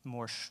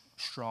 more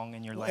strong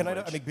in your language. And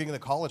I think being the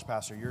college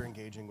pastor, you're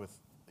engaging with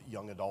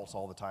young adults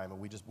all the time, and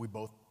we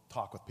both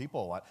talk with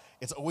people a lot.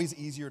 It's always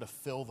easier to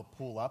fill the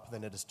pool up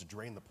than it is to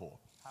drain the pool,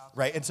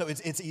 right? And so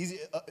it's easy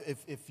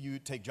if you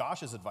take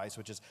Josh's advice,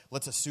 which is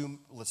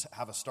let's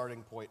have a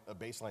starting point, a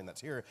baseline that's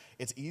here.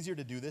 It's easier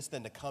to do this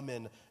than to come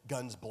in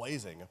guns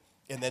blazing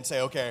and then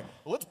say, okay,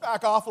 well, let's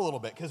back off a little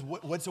bit because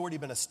what's already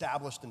been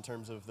established in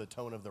terms of the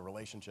tone of the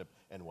relationship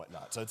and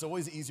whatnot. So it's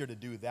always easier to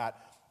do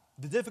that.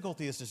 The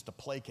difficulty is just to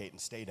placate and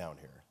stay down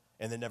here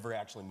and then never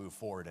actually move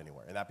forward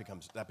anywhere. And that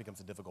becomes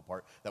the difficult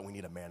part that we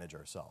need to manage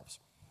ourselves.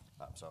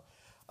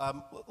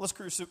 Let's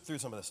cruise through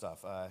some of this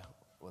stuff.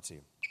 Let's see.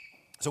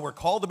 So we're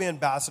called to be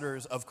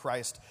ambassadors of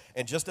Christ,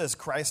 and just as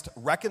Christ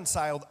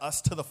reconciled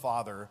us to the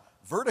Father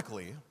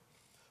vertically,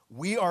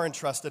 we are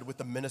entrusted with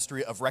the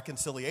ministry of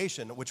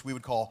reconciliation, which we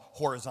would call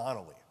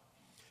horizontally.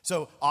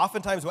 So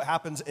oftentimes what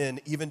happens in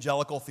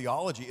evangelical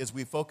theology is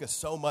we focus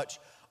so much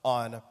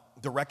on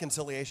the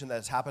reconciliation that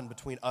has happened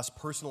between us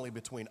personally,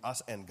 between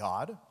us and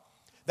God,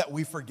 that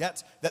we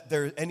forget that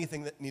there's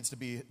anything that needs to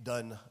be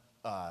done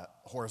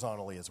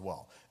horizontally as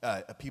well,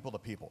 people to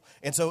people.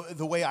 And so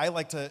the way I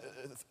like to,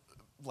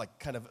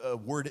 kind of a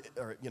word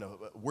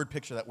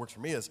picture that works for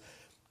me is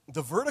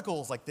the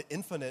vertical is like the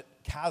infinite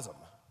chasm,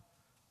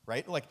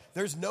 right? Like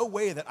there's no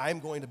way that I'm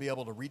going to be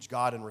able to reach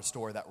God and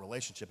restore that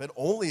relationship. It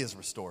only is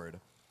restored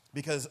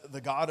because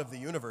the God of the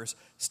universe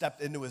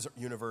stepped into his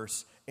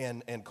universe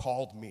and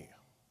called me.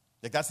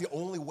 Like that's the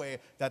only way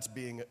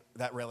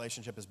that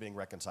relationship is being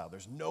reconciled.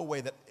 There's no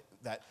way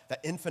that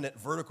infinite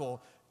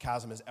vertical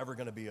chasm is ever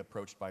going to be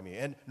approached by me,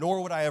 and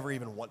nor would I ever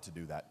even want to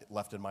do that,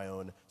 left in my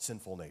own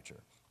sinful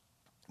nature.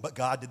 But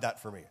God did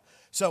that for me.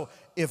 So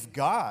if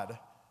God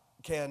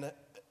can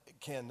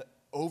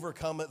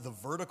overcome the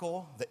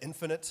vertical, the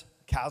infinite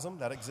chasm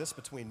that exists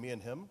between me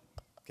and him,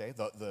 okay,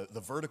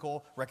 the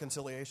vertical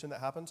reconciliation that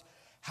happens,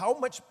 how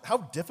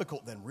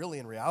difficult then really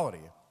in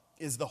reality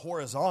is the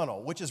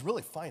horizontal, which is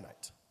really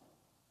finite?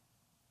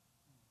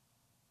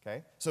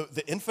 Okay, so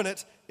the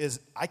infinite is,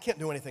 I can't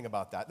do anything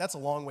about that. That's a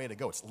long way to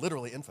go. It's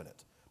literally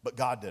infinite, but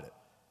God did it.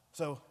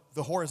 So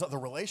the horizontal,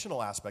 the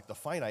relational aspect, the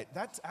finite,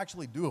 that's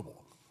actually doable.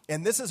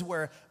 And this is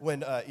where,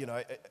 when, I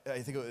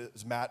think it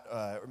was Matt,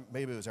 or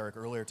maybe it was Eric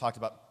earlier, talked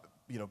about,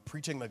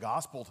 preaching the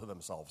gospel to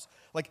themselves.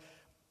 Like,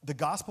 the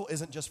gospel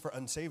isn't just for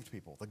unsaved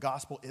people. The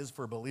gospel is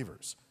for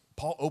believers.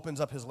 Paul opens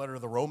up his letter to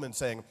the Romans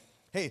saying,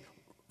 hey,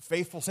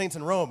 faithful saints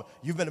in Rome,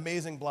 you've been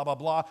amazing, blah, blah,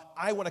 blah.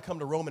 I want to come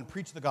to Rome and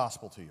preach the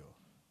gospel to you.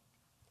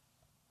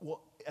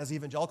 Well, as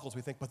evangelicals,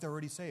 we think, but they're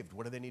already saved.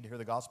 What do they need to hear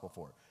the gospel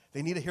for?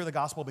 They need to hear the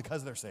gospel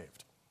because they're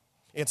saved.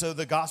 And so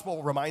the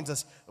gospel reminds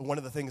us, one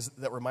of the things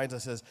that reminds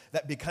us is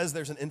that because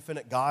there's an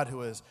infinite God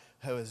who has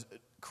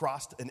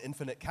crossed an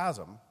infinite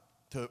chasm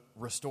to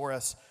restore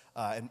us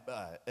and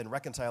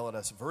reconcile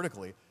us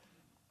vertically,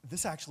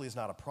 this actually is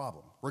not a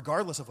problem,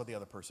 regardless of what the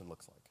other person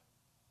looks like.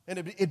 And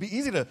it'd be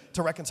easy to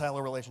reconcile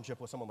a relationship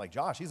with someone like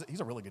Josh. He's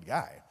a really good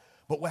guy.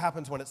 But what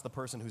happens when it's the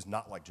person who's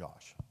not like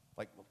Josh?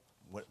 Like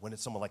when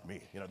it's someone like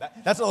me?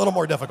 That's a little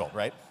more difficult,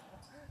 right?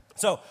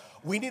 So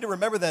we need to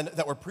remember then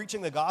that we're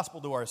preaching the gospel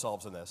to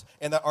ourselves in this,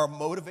 and that our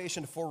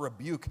motivation for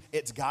rebuke,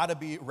 it's got to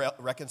be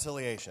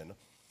reconciliation.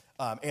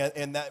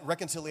 And that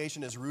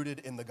reconciliation is rooted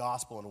in the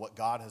gospel and what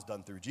God has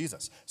done through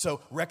Jesus.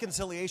 So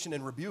reconciliation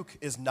and rebuke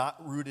is not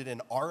rooted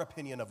in our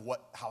opinion of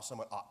how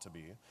someone ought to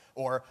be,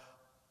 or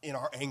in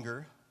our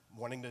anger,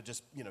 wanting to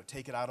just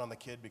take it out on the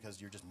kid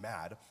because you're just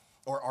mad,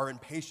 or our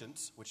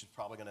impatience, which is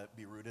probably going to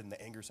be rooted in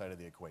the anger side of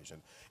the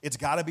equation. It's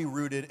got to be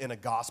rooted in a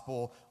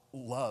gospel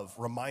love,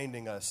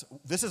 reminding us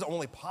this is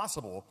only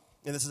possible,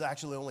 and this is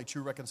actually only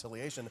true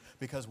reconciliation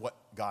because what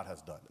God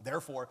has done.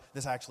 Therefore,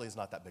 this actually is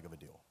not that big of a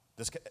deal.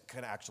 This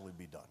can actually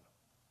be done.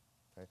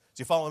 Okay?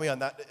 So you follow me on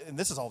that? And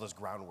this is all just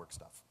groundwork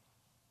stuff.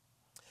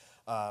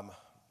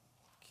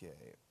 Okay.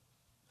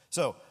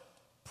 So,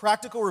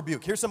 practical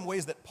rebuke. Here's some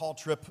ways that Paul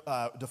Tripp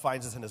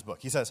defines this in his book.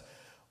 He says,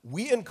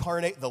 we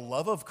incarnate the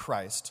love of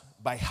Christ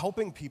by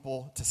helping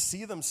people to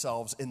see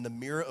themselves in the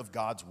mirror of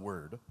God's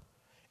word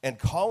and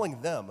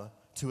calling them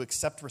to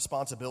accept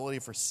responsibility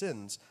for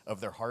sins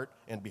of their heart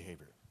and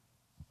behavior.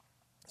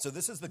 So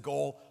this is the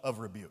goal of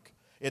rebuke.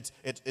 It's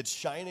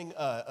shining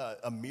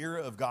a mirror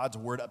of God's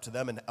word up to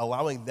them and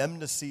allowing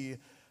them to see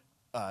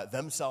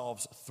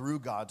themselves through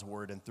God's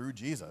word and through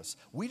Jesus.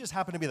 We just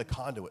happen to be the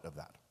conduit of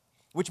that,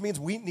 which means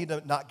we need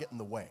to not get in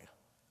the way.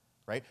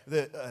 Right?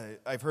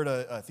 I've heard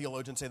a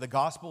theologian say the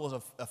gospel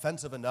is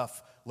offensive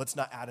enough. Let's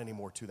not add any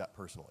more to that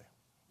personally.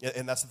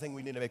 And that's the thing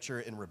we need to make sure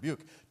in rebuke.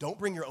 Don't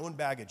bring your own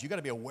baggage. You got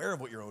to be aware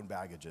of what your own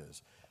baggage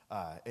is,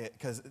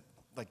 because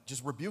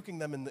just rebuking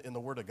them in the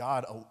Word of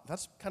God,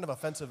 that's kind of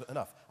offensive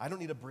enough. I don't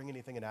need to bring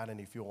anything and add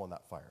any fuel on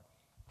that fire.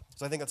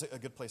 So I think that's a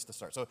good place to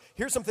start. So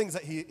here's some things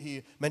that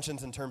he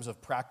mentions in terms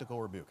of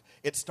practical rebuke.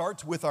 It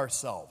starts with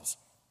ourselves.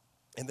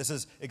 And this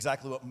is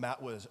exactly what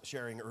Matt was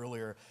sharing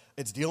earlier.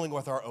 It's dealing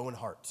with our own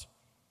hearts.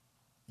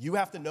 You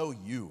have to know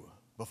you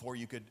before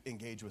you could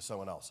engage with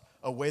someone else.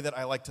 A way that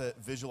I like to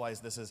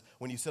visualize this is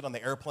when you sit on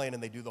the airplane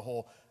and they do the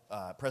whole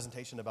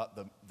presentation about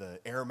the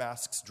air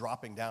masks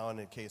dropping down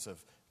in case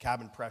of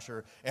cabin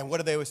pressure. And what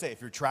do they always say?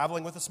 If you're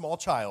traveling with a small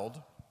child,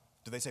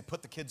 do they say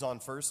put the kids on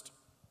first?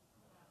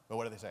 But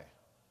what do they say?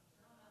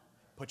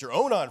 Put your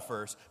own on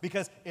first,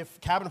 because if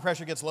cabin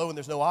pressure gets low and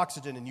there's no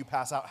oxygen and you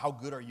pass out, how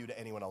good are you to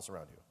anyone else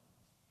around you?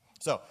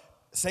 So,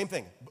 same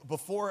thing.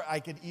 Before I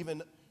could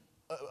even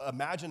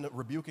imagine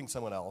rebuking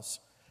someone else,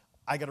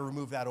 I got to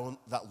remove that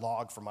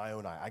log from my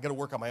own eye. I got to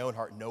work on my own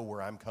heart and know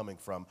where I'm coming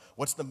from.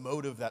 What's the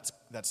motive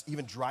that's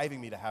even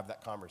driving me to have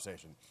that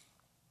conversation?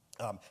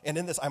 And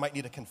in this, I might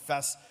need to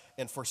confess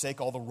and forsake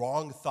all the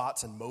wrong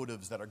thoughts and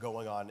motives that are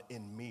going on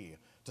in me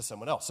to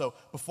someone else. So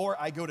before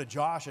I go to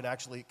Josh and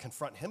actually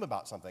confront him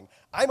about something,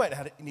 I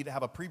might need to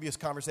have a previous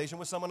conversation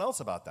with someone else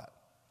about that.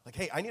 Like,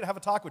 hey, I need to have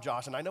a talk with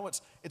Josh, and I know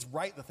it's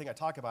right, the thing I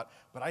talk about,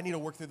 but I need to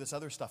work through this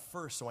other stuff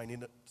first, so I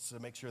need to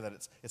make sure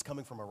that it's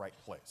coming from a right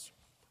place.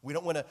 We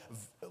don't want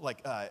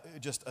to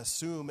just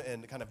assume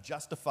and kind of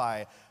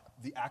justify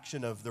the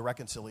action of the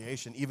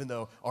reconciliation, even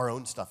though our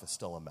own stuff is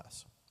still a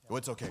mess. Well,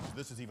 it's okay, because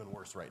this is even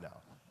worse right now.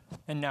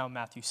 And now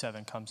Matthew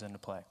 7 comes into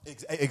play.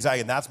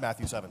 Exactly, and that's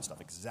Matthew 7 stuff.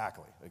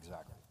 Exactly.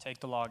 Take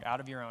the log out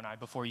of your own eye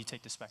before you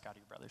take the speck out of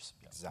your brother's.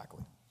 Yep.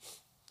 Exactly.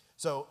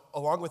 So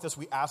along with this,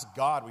 we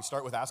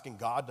start with asking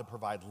God to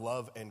provide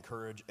love and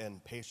courage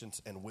and patience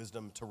and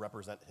wisdom to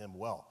represent him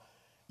well.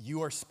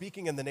 You are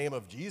speaking in the name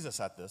of Jesus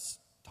at this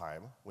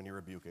time when you're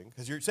rebuking,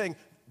 because you're saying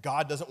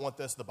God doesn't want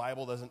this, the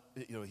Bible doesn't,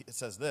 it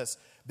says this.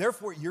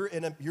 Therefore, you're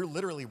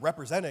literally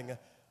representing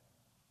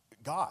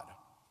God.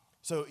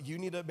 So you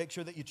need to make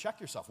sure that you check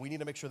yourself. We need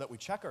to make sure that we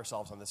check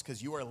ourselves on this,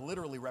 because you are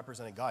literally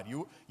representing God.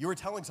 You are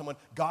telling someone,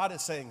 God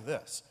is saying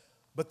this.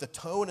 But the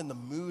tone and the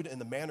mood and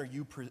the manner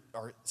you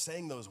are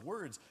saying those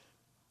words,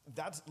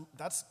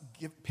 that's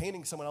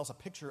painting someone else a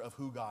picture of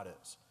who God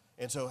is.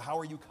 And so how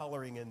are you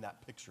coloring in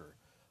that picture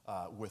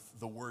with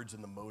the words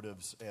and the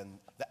motives and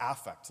the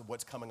affect of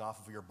what's coming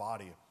off of your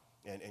body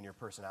and your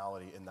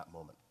personality in that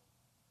moment?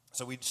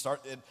 So we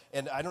start,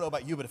 and I don't know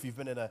about you, but if you've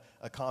been in a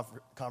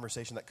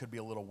conversation that could be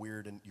a little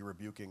weird and you're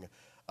rebuking,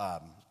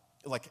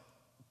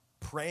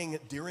 praying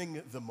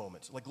during the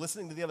moment, like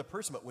listening to the other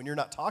person, but when you're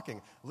not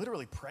talking,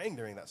 literally praying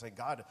during that, saying,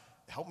 God,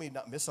 help me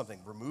not miss something,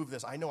 remove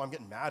this. I know I'm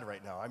getting mad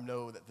right now. I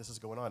know that this is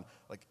going on.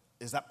 Like,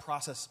 is that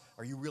process,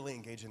 are you really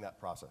engaging that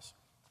process?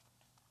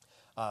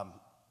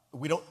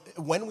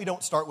 When we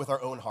don't start with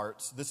our own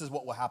hearts, this is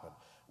what will happen.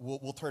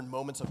 We'll turn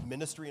moments of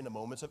ministry into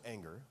moments of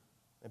anger,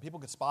 and people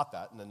can spot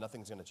that, and then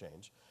nothing's going to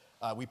change.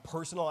 We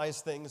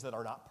personalize things that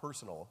are not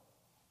personal.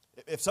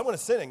 If someone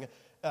is sinning,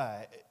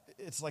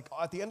 it's like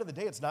at the end of the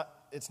day, it's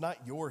not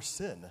your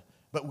sin,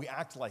 but we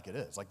act like it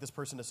is. Like, this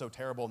person is so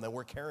terrible, and then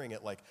we're carrying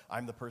it like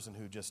I'm the person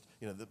who just,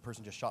 the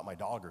person just shot my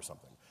dog or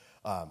something.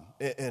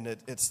 And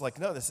it's like,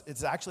 no,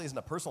 it actually isn't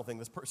a personal thing.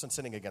 This person's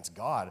sinning against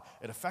God.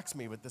 It affects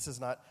me, but this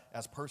is not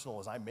as personal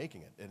as I'm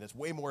making it. And it's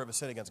way more of a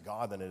sin against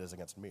God than it is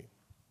against me.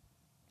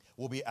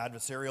 We'll be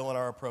adversarial in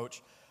our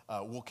approach.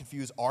 We'll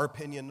confuse our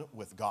opinion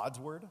with God's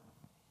word.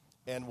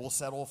 And we'll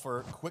settle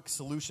for quick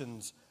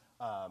solutions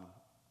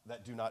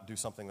that do not do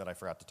something that I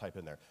forgot to type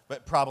in there.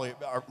 But probably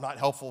are not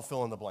helpful,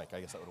 fill in the blank.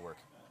 I guess that would work.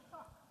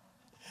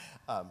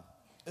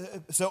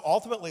 So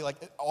ultimately, like,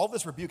 all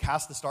this rebuke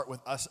has to start with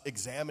us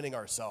examining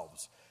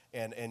ourselves.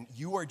 And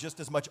you are just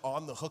as much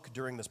on the hook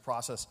during this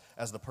process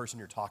as the person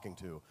you're talking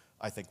to,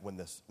 I think, when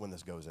this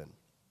goes in.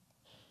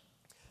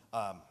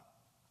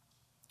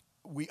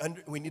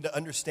 We need to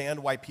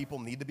understand why people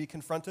need to be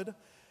confronted.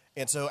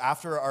 And so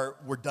after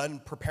we're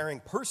done preparing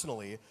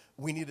personally,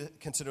 we need to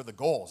consider the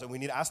goals. And we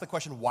need to ask the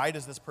question, why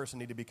does this person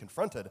need to be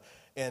confronted?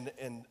 And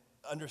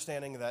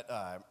understanding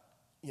that,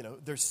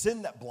 there's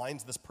sin that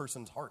blinds this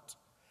person's heart.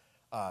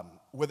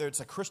 Whether it's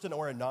a Christian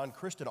or a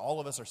non-Christian,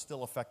 all of us are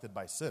still affected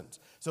by sins.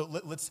 So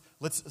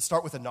let's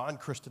start with a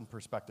non-Christian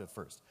perspective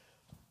first.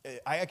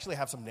 I actually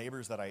have some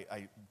neighbors that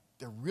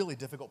they're really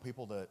difficult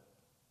people to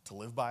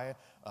live by,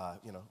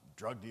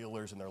 drug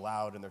dealers, and they're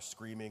loud and they're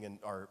screaming, and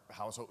our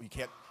house, you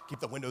can't keep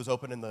the windows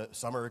open in the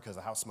summer because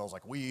the house smells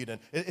like weed, and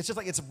it's just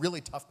like, it's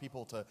really tough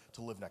people to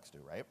live next to,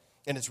 right?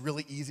 And it's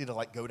really easy to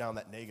like go down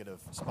that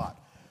negative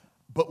spot.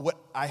 But what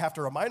I have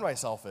to remind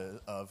myself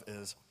of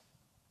is,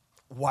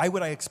 why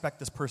would I expect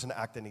this person to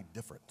act any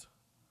different?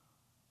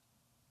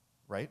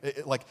 Right?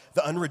 Like,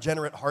 the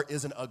unregenerate heart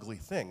is an ugly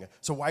thing,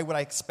 so why would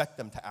I expect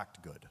them to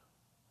act good?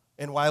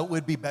 And while it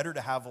would be better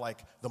to have like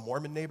the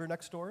Mormon neighbor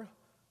next door,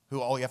 who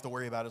all you have to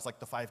worry about is like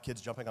the 5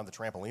 kids jumping on the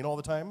trampoline all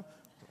the time.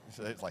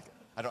 So it's like,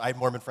 I had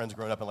Mormon friends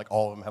growing up, and like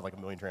all of them have like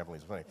 1 million trampolines.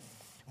 It's funny.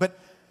 But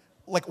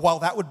like, while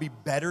that would be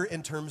better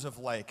in terms of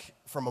like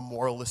from a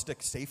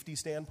moralistic safety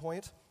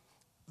standpoint,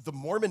 the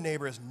Mormon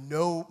neighbor is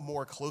no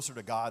more closer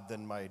to God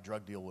than my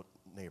drug deal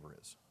neighbor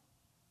is,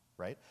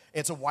 right?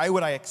 And so why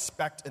would I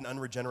expect an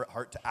unregenerate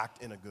heart to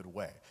act in a good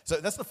way? So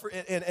that's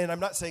and I'm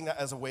not saying that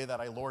as a way that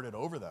I lord it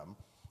over them.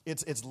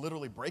 It's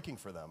literally breaking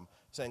for them,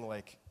 saying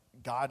like,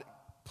 God,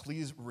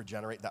 please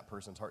regenerate that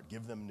person's heart.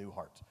 Give them new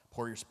heart.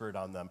 Pour your spirit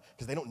on them,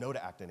 because they don't know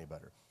to act any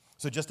better.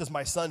 So just as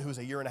my son, who's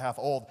a year and a half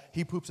old,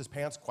 he poops his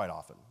pants quite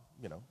often,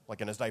 like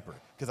in his diaper,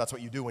 because that's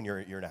what you do when you're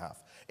a year and a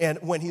half. And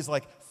when he's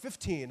like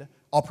 15,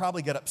 I'll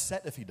probably get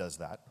upset if he does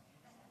that.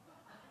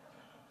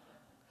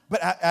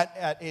 But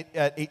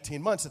at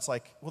 18 months, it's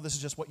like, well, this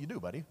is just what you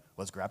do, buddy.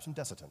 Let's grab some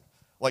Desitin.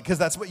 Like, because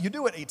that's what you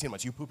do at 18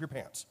 months. You poop your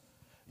pants.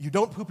 You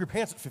don't poop your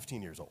pants at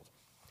 15 years old.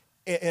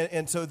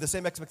 And so the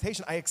same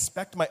expectation, I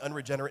expect my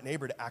unregenerate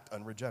neighbor to act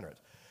unregenerate.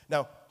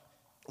 Now,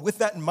 with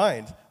that in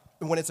mind,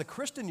 when it's a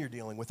Christian you're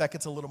dealing with, that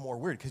gets a little more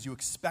weird, because you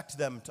expect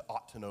them to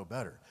ought to know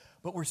better.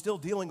 But we're still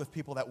dealing with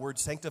people, that word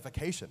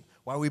sanctification.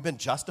 While we've been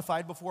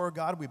justified before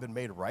God, we've been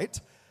made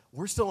right,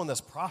 we're still in this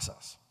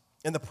process.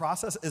 And the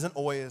process isn't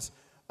always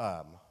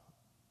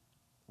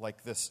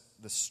like this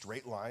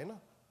straight line,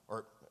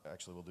 or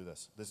actually we'll do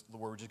this,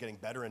 where we're just getting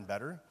better and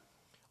better.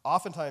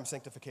 Oftentimes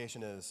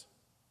sanctification is,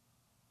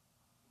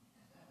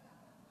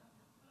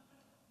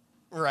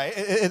 right?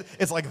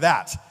 It's like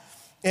that.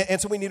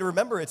 And so we need to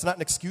remember, it's not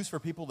an excuse for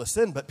people to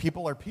sin, but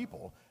people are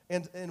people.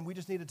 And we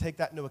just need to take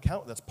that into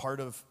account. That's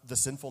part of the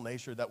sinful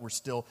nature that we're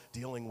still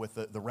dealing with,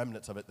 the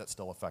remnants of it that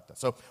still affect us.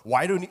 So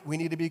why do we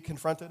need to be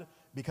confronted?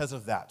 Because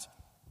of that.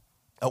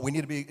 We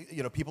need to be,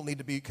 people need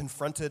to be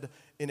confronted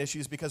in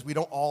issues because we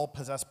don't all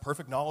possess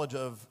perfect knowledge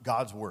of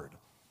God's word.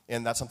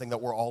 And that's something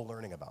that we're all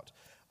learning about.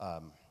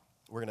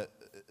 We're going to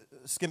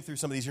skim through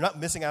some of these. You're not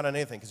missing out on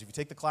anything, because if you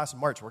take the class in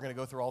March, we're going to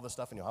go through all this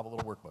stuff and you'll have a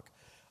little workbook.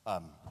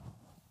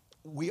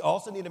 We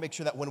also need to make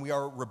sure that when we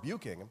are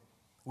rebuking,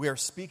 we are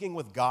speaking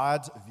with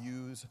God's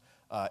views,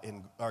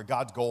 or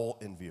God's goal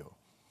in view.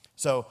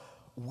 So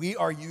we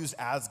are used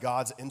as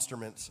God's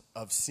instruments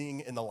of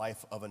seeing in the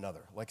life of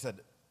another. Like I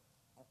said,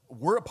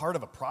 we're a part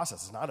of a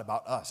process. It's not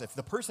about us. If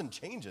the person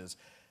changes,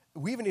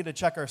 we even need to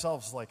check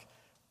ourselves, like,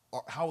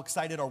 how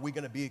excited are we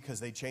going to be because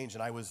they changed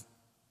and I was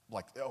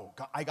like, oh,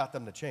 God, I got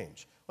them to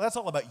change. Well, that's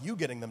all about you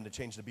getting them to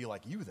change to be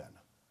like you then,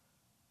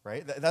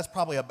 right? That's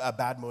probably a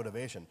bad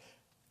motivation.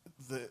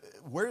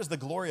 Where does the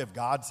glory of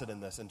God sit in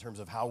this, in terms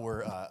of how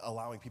we're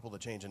allowing people to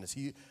change? And is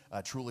he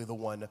truly the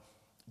one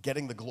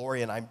getting the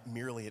glory and I'm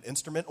merely an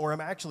instrument? Or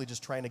am I actually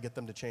just trying to get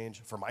them to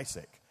change for my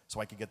sake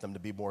so I could get them to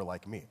be more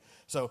like me?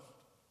 So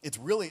it's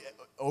really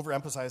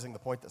overemphasizing the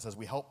point that says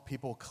we help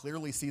people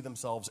clearly see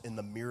themselves in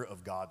the mirror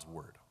of God's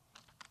word.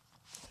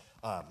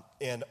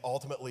 And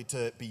ultimately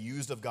to be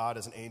used of God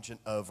as an agent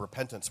of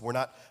repentance. We're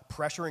not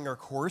pressuring or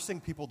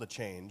coercing people to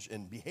change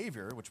in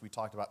behavior, which we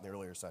talked about in the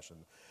earlier session,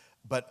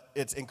 but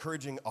it's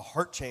encouraging a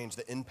heart change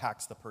that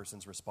impacts the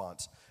person's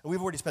response. And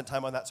we've already spent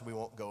time on that, so we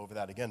won't go over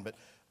that again. But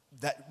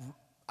that,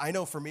 I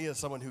know for me as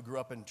someone who grew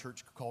up in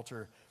church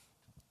culture,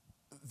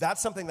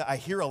 that's something that I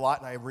hear a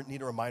lot and I need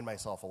to remind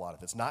myself a lot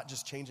of. It's not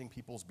just changing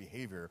people's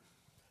behavior.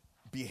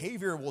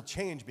 Behavior will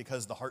change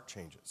because the heart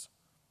changes.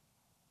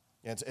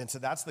 And so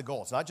that's the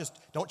goal. It's not just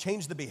don't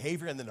change the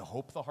behavior and then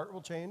hope the heart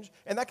will change.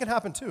 And that can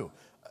happen too.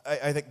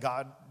 I think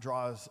God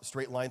draws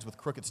straight lines with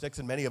crooked sticks,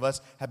 and many of us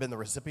have been the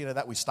recipient of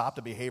that. We stopped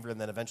a behavior and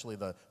then eventually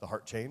the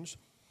heart changed.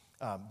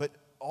 But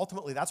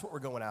ultimately, that's what we're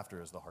going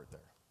after, is the heart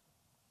there.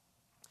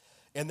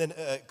 And then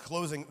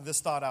closing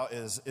this thought out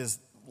is,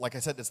 like I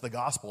said, it's the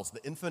gospel. It's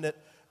the infinite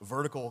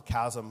vertical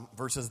chasm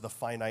versus the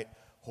finite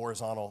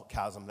horizontal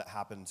chasm that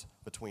happens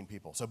between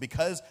people. So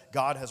because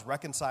God has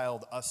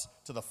reconciled us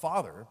to the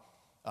Father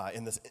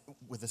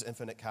with this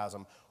infinite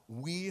chasm,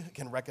 we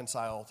can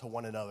reconcile to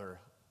one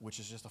another, which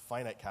is just a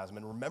finite chasm.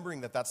 And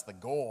remembering that that's the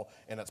goal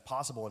and it's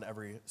possible in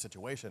every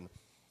situation,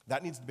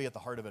 that needs to be at the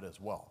heart of it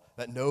as well.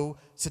 That no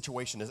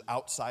situation is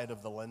outside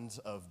of the lens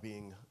of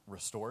being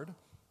restored.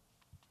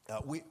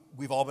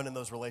 We've all been in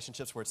those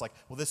relationships where it's like,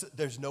 well,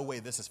 there's no way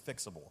this is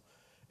fixable.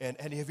 And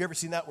have you ever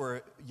seen that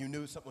where you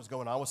knew something was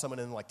going on with someone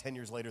and like 10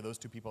 years later, those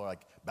two people are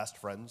like best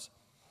friends?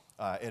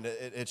 And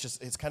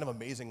it's kind of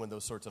amazing when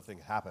those sorts of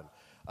things happen.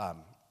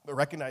 But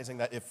recognizing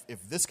that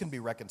if this can be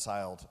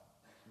reconciled,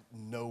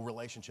 no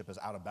relationship is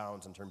out of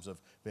bounds in terms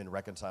of being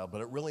reconciled.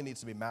 But it really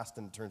needs to be masked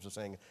in terms of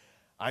saying,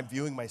 I'm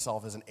viewing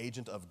myself as an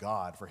agent of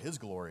God for his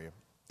glory.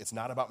 It's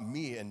not about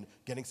me and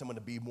getting someone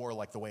to be more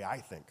like the way I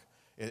think.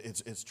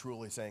 It's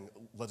truly saying,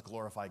 let's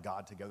glorify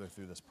God together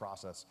through this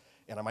process.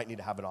 And I might need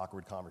to have an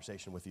awkward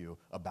conversation with you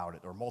about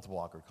it, or multiple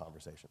awkward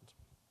conversations.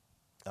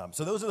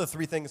 So those are the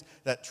three things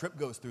that Tripp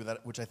goes through,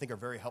 which I think are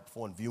very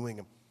helpful in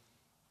viewing,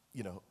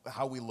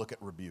 how we look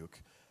at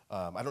rebuke.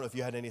 I don't know if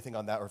you had anything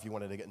on that, or if you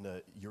wanted to get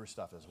into your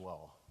stuff as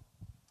well.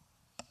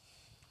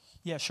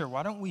 Yeah, sure.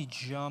 Why don't we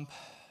jump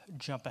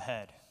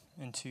ahead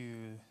into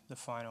the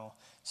final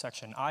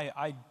section?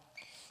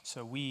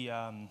 So we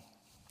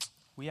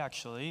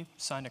actually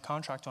signed a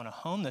contract on a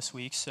home this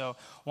week. So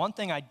one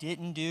thing I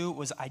didn't do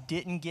was I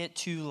didn't get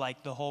to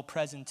like the whole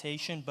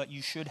presentation, but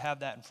you should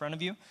have that in front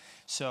of you.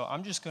 So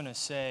I'm just going to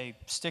say,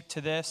 stick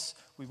to this.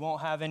 We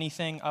won't have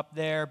anything up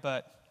there,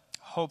 but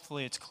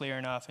hopefully it's clear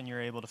enough and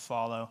you're able to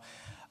follow.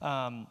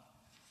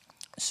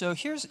 So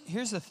here's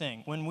the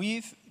thing. What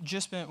we've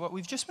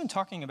just been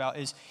talking about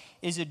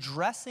is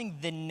addressing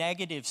the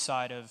negative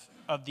side of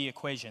the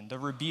equation, the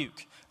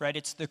rebuke, right?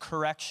 It's the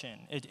correction.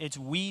 It's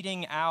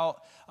weeding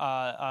out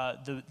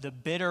the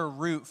bitter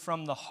root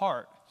from the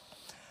heart.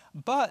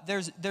 But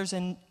there's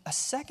a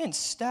second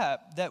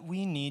step that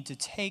we need to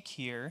take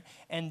here,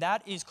 and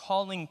that is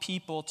calling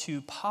people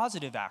to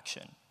positive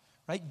action,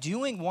 right?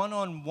 Doing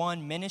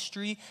one-on-one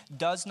ministry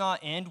does not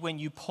end when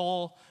you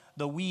pull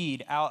the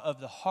weed out of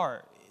the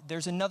heart.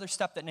 There's another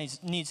step that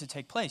needs to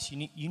take place.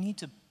 You need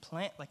to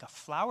plant like a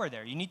flower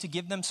there. You need to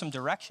give them some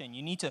direction.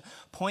 You need to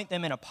point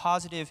them in a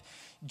positive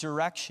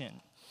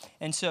direction.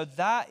 And so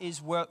that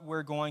is what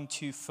we're going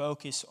to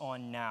focus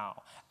on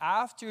now.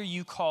 After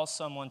you call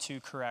someone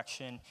to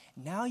correction,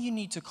 now you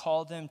need to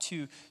call them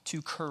to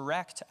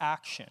correct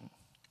action.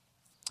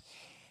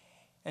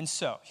 And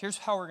so here's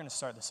how we're going to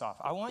start this off.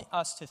 I want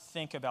us to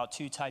think about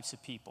two types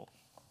of people.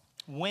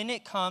 When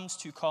it comes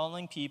to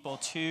calling people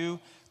to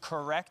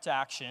correct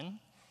action,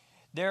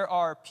 there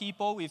are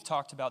people, we've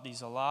talked about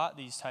these a lot,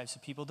 these types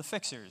of people, the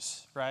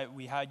fixers, right?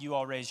 We had you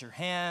all raise your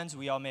hands.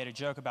 We all made a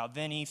joke about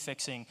Vinny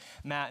fixing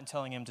Matt and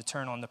telling him to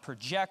turn on the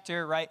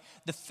projector, right?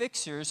 The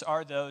fixers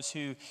are those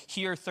who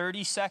hear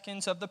 30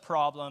 seconds of the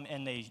problem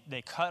and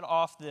they cut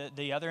off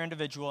the other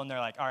individual and they're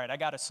like, all right, I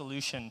got a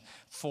solution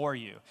for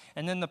you.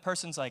 And then the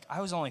person's like,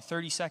 I was only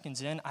 30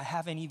 seconds in. I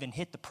haven't even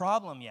hit the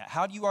problem yet.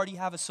 How do you already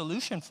have a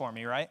solution for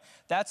me, right?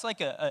 That's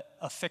like a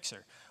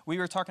fixer. We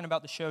were talking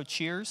about the show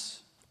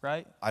Cheers,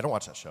 right? I don't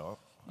watch that show.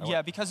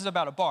 Because it's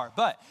about a bar.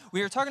 But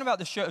we were talking about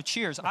the show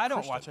Cheers. I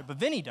don't watch it, but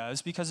Vinny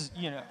does because,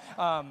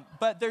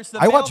 but there's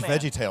the I watch mailman.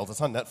 VeggieTales.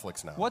 It's on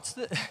Netflix now. What's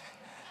the...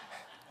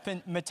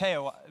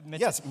 Mateo.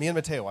 Yes, me and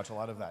Mateo watch a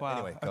lot of that. Wow.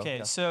 Anyway, go. Okay,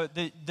 Yeah. so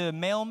the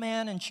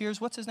mailman in Cheers,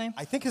 what's his name?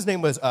 I think his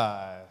name was,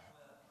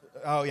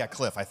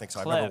 Cliff, I think so.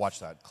 I've never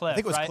watched that. Cliff, I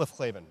think it was right? Cliff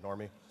Clavin,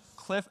 Normie.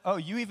 Cliff. Oh,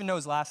 you even know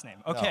his last name.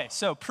 Okay, No.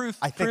 so proof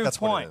I think that's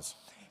point. what it is.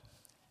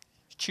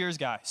 Cheers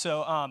guy.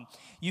 So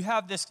you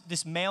have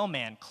this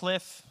mailman,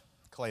 Cliff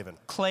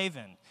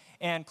Clavin.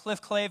 And Cliff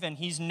Clavin,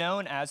 he's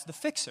known as the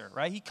fixer,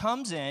 right? He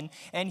comes in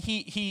and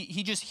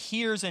he just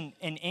hears an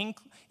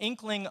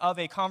inkling of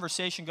a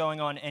conversation going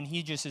on, and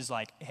he just is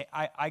like, hey,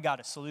 I got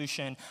a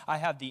solution. I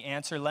have the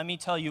answer. Let me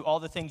tell you all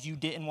the things you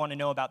didn't want to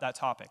know about that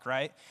topic,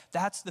 right?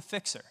 That's the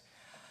fixer.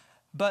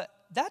 But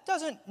that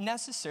doesn't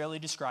necessarily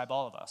describe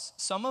all of us.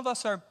 Some of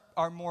us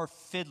are more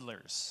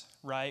fiddlers,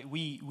 right?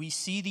 We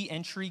see the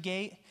entry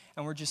gate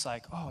and we're just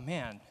like, oh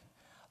man,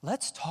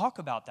 let's talk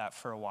about that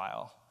for a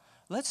while.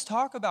 Let's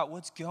talk about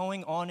what's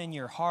going on in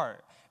your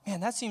heart. Man,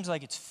 that seems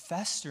like it's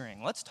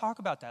festering. Let's talk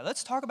about that.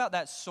 Let's talk about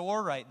that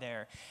sore right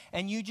there.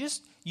 And you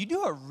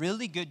do a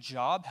really good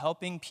job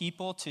helping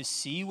people to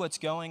see what's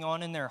going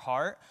on in their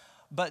heart.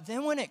 But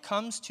then when it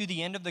comes to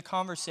the end of the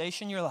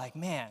conversation, you're like,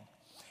 man,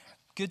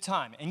 good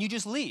time. And you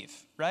just leave,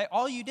 right?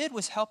 All you did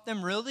was help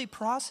them really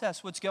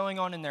process what's going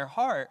on in their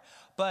heart.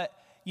 But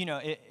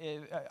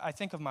I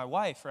think of my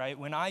wife, right?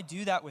 When I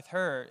do that with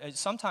her,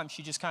 sometimes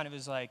she just kind of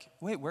is like,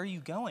 wait, where are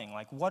you going?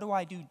 Like, what do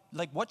I do?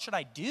 Like, what should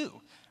I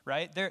do,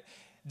 right?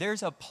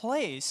 There's a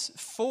place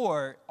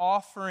for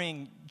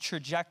offering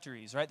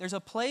trajectories, right? There's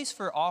a place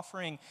for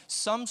offering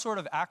some sort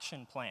of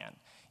action plan,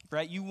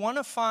 right? You want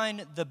to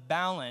find the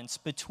balance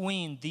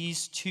between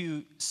these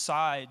two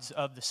sides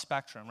of the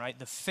spectrum, right?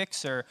 The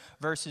fixer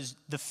versus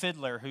the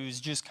fiddler who's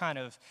just kind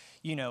of,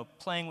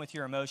 playing with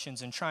your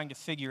emotions and trying to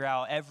figure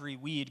out every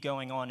weed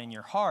going on in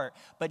your heart,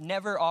 but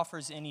never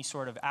offers any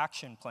sort of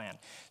action plan.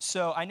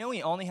 So I know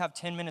we only have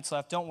 10 minutes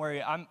left. Don't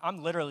worry.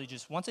 I'm literally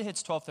just, once it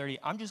hits 12:30,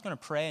 I'm just going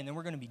to pray and then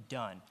we're going to be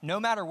done, no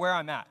matter where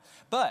I'm at.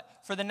 But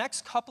for the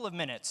next couple of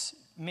minutes,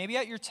 maybe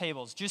at your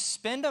tables, just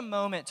spend a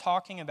moment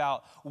talking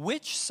about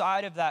which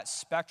side of that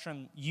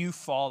spectrum you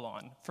fall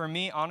on. For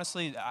me,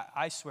 honestly,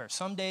 I swear,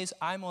 some days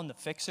I'm on the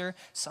fixer,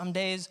 some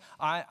days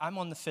I'm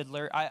on the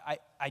fiddler.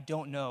 I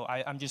don't know.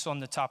 I'm just on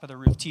the top of the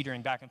roof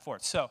teetering back and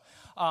forth. So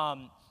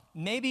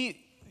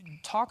maybe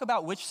talk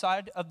about which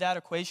side of that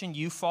equation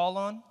you fall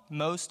on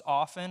most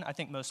often. I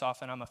think most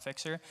often I'm a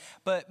fixer.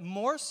 But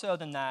more so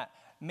than that,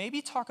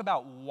 maybe talk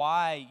about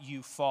why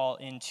you fall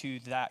into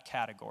that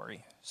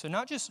category. So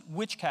not just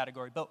which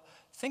category, but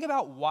think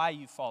about why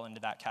you fall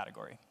into that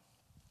category.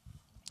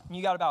 And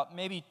you got about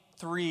maybe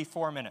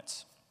 3-4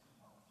 minutes.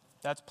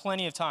 That's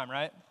plenty of time,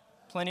 right?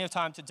 Plenty of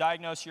time to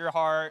diagnose your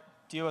heart,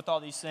 deal with all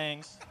these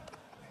things.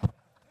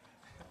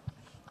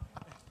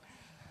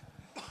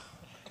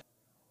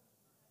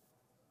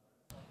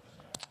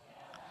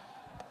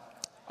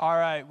 All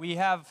right, we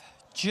have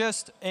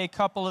just a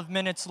couple of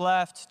minutes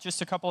left.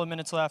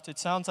 It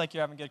sounds like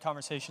you're having good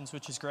conversations,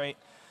 which is great.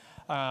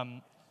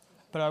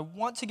 But I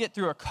want to get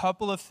through a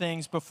couple of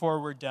things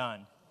before we're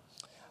done.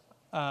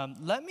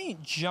 Let me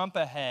jump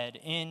ahead.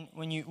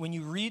 When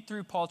you read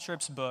through Paul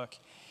Tripp's book,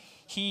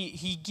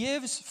 he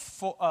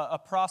gives a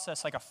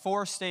process, like a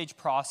 4-stage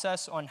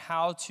process on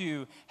how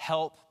to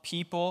help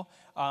people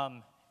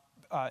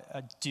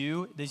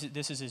do.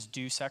 This is his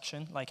do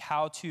section, like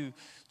how to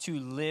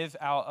live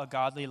out a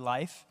godly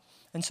life.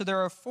 And so there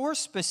are 4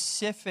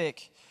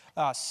 specific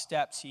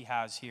steps he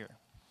has here.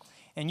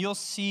 And you'll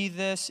see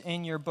this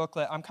in your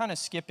booklet. I'm kind of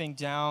skipping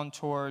down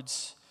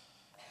towards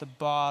the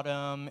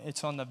bottom.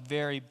 It's on the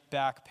very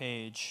back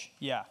page.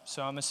 Yeah,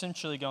 so I'm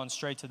essentially going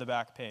straight to the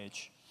back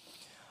page.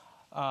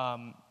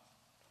 So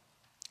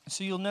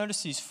you'll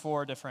notice these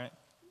 4 different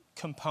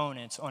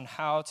components on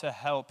how to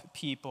help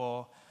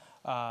people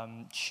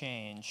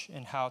change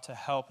and how to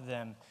help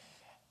them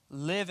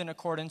live in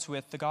accordance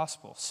with the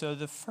gospel. So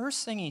the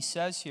first thing he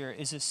says here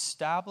is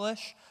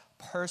establish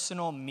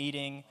personal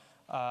meeting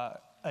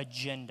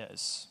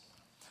agendas,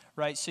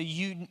 right? So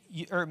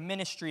or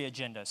ministry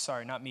agendas,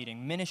 sorry, not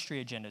meeting,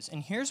 ministry agendas.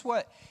 And here's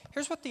what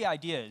the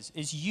idea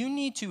is you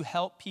need to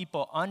help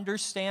people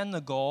understand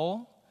the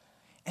goal,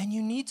 and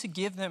you need to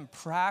give them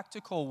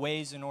practical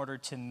ways in order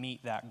to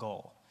meet that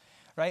goal,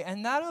 right?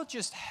 And that'll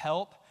just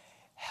help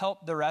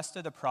the rest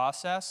of the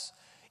process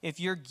if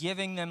you're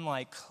giving them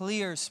like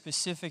clear,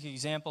 specific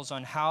examples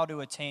on how to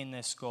attain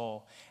this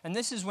goal. And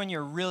this is when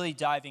you're really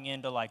diving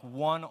into like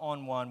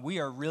one-on-one. We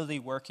are really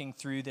working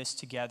through this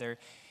together.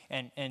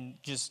 And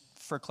just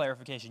for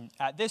clarification,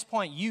 at this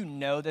point, you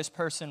know this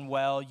person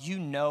well. You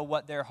know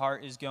what their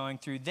heart is going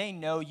through. They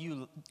know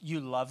you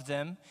love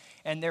them,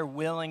 and they're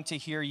willing to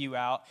hear you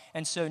out.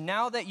 And so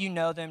now that you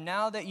know them,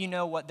 now that you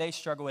know what they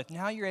struggle with,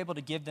 now you're able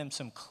to give them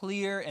some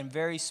clear and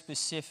very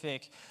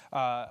specific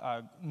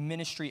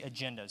ministry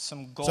agendas,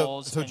 some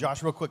goals. So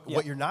Josh, real quick,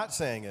 what you're not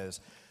saying is,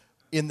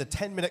 in the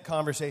 10-minute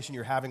conversation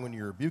you're having when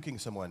you're rebuking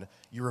someone,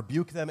 you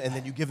rebuke them and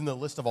then you give them the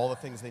list of all the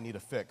things they need to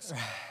fix,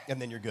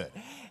 and then you're good.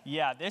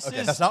 Yeah,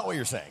 that's not what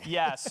you're saying.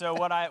 Yeah, so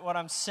what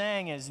I'm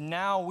saying is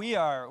now we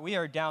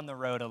are down the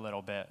road a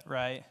little bit,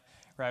 right?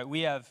 Right.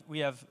 We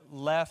have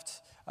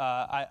left.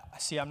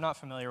 I'm not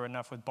familiar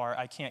enough with BART.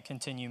 I can't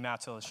continue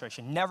Matt's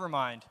illustration. Never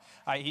mind.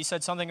 He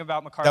said something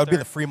about MacArthur. That would be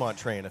the Fremont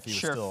train if he was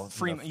still.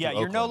 Fremont. Yeah,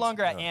 you're no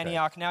longer at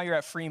Antioch. Now you're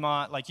at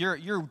Fremont. Like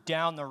you're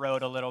down the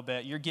road a little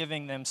bit. You're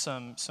giving them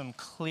some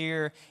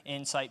clear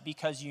insight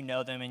because you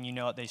know them and you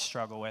know what they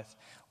struggle with.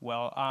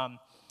 Well,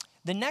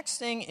 the next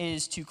thing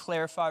is to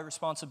clarify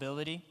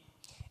responsibility.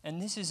 And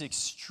this is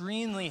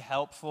extremely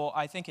helpful,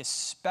 I think,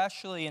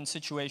 especially in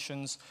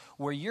situations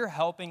where you're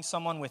helping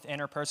someone with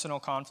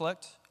interpersonal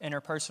conflict,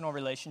 interpersonal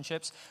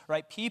relationships,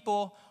 right?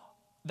 People,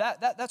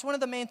 that's one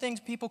of the main things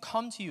people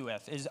come to you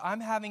with is I'm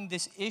having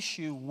this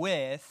issue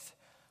with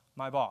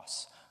my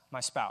boss,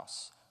 my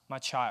spouse, my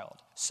child,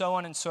 so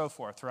on and so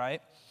forth,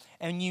 right?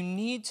 And you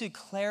need to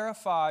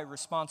clarify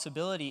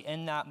responsibility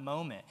in that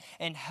moment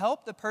and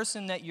help the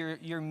person that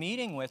you're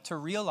meeting with to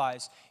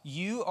realize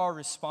you are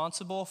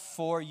responsible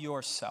for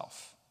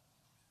yourself.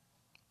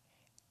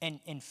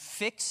 And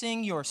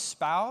fixing your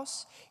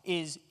spouse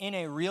is, in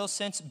a real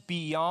sense,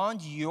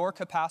 beyond your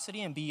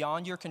capacity and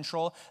beyond your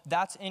control.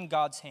 That's in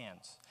God's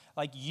hands.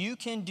 Like, you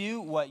can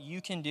do what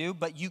you can do,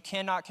 but you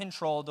cannot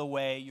control the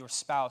way your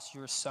spouse,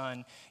 your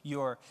son,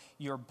 your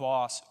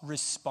boss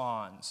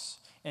responds.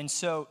 And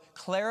so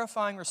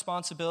clarifying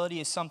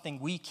responsibility is something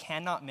we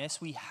cannot miss.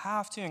 We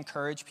have to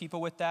encourage people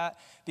with that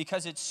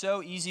because it's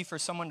so easy for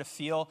someone to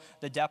feel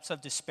the depths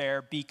of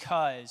despair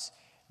because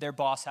their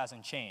boss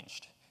hasn't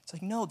changed. It's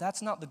like, no,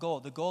 that's not the goal.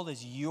 The goal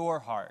is your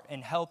heart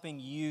and helping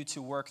you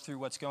to work through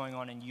what's going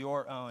on in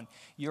your own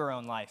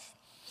life.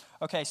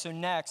 Okay, so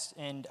next,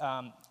 and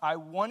I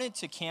wanted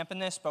to camp in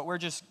this, but we're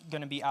just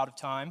going to be out of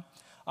time.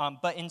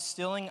 But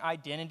instilling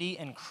identity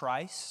in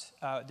Christ,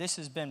 this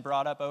has been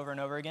brought up over and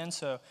over again,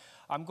 so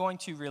I'm going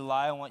to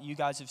rely on what you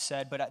guys have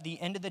said. But at the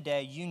end of the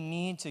day, you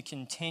need to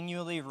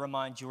continually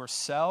remind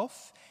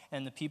yourself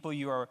and the people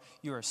you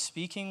are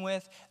speaking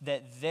with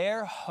that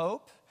their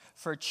hope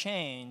for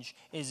change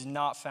is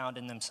not found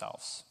in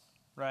themselves.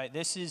 Right?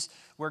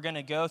 We're going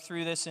to go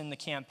through this in the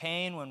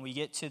campaign when we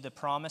get to the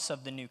promise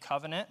of the new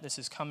covenant. This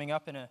is coming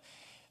up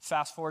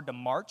fast forward to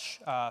March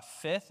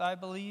 5th, I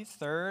believe.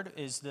 3rd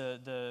is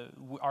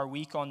our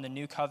week on the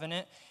new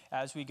covenant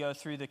as we go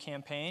through the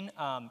campaign.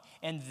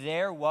 And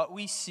there, what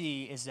we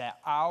see is that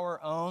our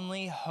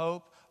only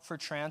hope for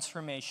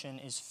transformation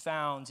is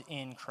found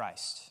in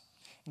Christ.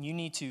 And you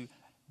need to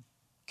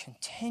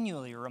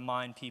continually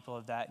remind people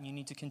of that, and you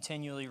need to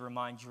continually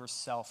remind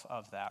yourself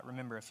of that.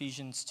 Remember,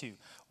 Ephesians 2,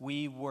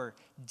 we were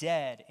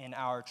dead in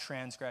our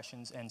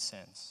transgressions and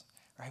sins.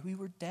 Right? We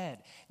were dead.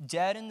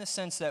 Dead in the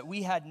sense that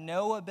we had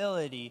no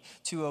ability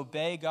to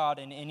obey God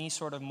in any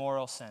sort of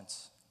moral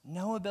sense.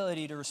 No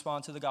ability to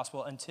respond to the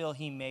gospel until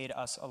he made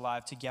us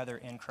alive together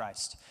in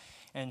Christ.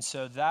 And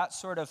so that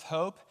sort of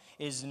hope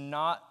is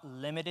not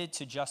limited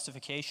to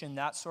justification.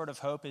 That sort of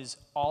hope is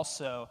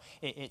also,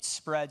 it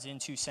spreads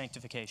into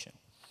sanctification.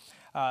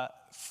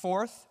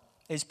 4th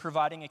is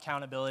providing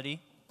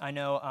accountability. I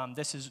know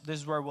this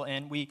is where we'll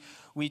end.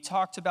 We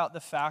talked about the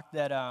fact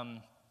that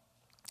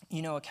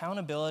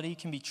accountability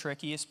can be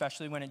tricky,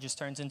 especially when it just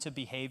turns into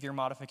behavior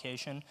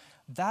modification.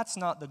 That's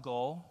not the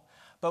goal.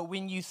 But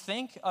when you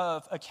think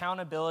of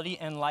accountability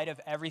in light of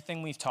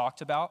everything we've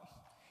talked about,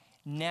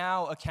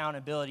 now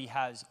accountability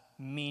has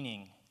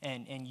meaning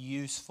and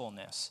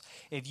usefulness.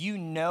 If you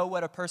know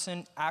what a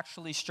person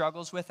actually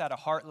struggles with at a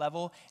heart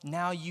level,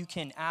 now you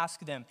can ask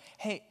them,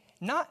 hey,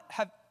 not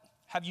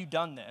have you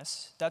done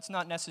this? That's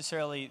not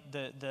necessarily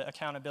the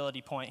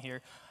accountability point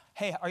here.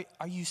 Hey,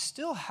 are you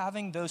still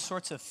having those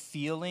sorts of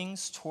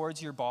feelings towards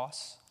your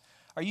boss?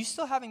 Are you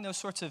still having those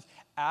sorts of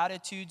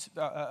attitudes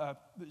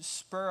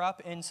spur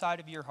up inside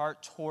of your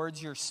heart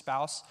towards your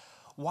spouse?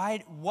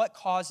 What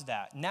caused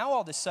that? Now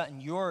all of a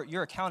sudden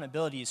your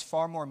accountability is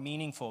far more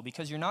meaningful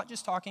because you're not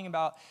just talking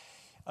about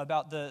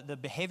the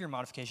behavior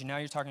modification. Now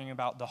you're talking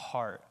about the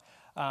heart.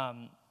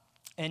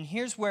 And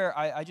here's where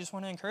I just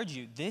want to encourage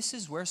you. This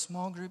is where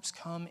small groups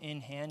come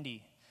in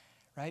handy,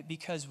 right?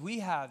 Because we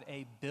have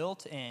a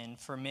built-in,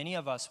 for many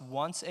of us,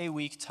 once a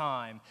week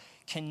time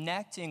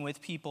connecting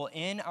with people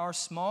in our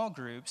small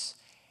groups.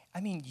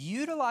 I mean,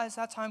 utilize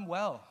that time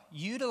well.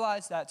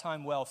 Utilize that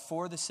time well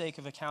for the sake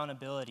of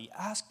accountability.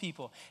 Ask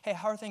people, hey,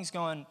 how are things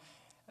going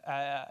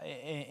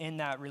in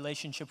that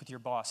relationship with your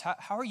boss?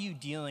 How are you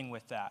dealing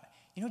with that?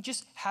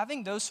 Just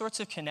having those sorts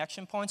of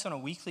connection points on a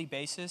weekly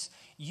basis,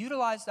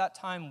 utilize that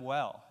time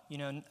well.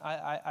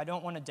 I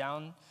don't want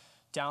to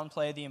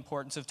downplay the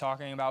importance of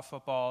talking about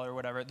football or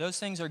whatever. Those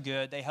things are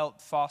good. They help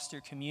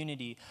foster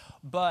community.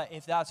 But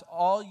if that's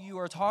all you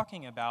are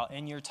talking about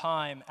in your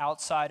time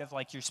outside of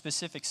your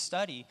specific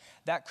study,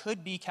 that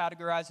could be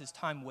categorized as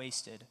time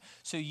wasted.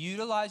 So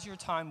utilize your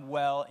time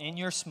well in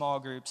your small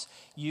groups.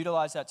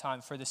 Utilize that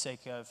time for the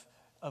sake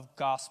of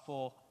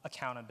gospel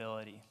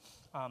accountability.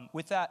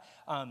 With that,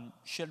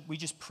 should we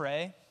just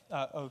pray?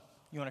 You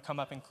want to come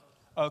up and...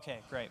 Okay,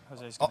 great.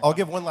 Jose's going to I'll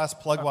give one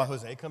last plug while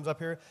Jose comes up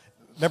here.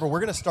 Remember, we're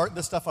going to start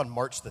this stuff on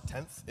March the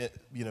 10th,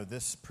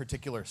 this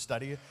particular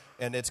study,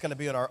 and it's going to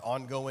be in our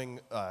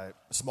ongoing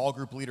small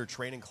group leader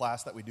training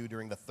class that we do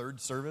during the third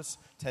service,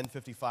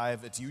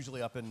 10:55. It's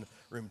usually up in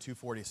room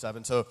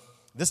 247. So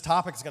this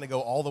topic is going to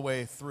go all the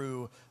way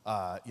through,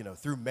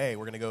 through May.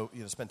 We're going to go,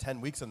 spend 10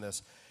 weeks on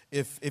this.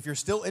 If you're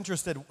still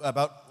interested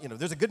about,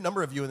 there's a good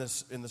number of you in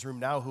this room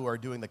now who are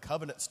doing the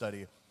covenant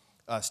study.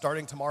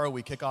 Starting tomorrow,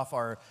 we kick off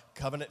our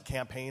covenant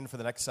campaign for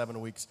the next 7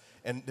 weeks.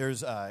 And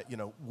there's,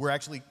 we're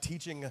actually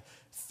teaching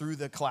through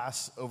the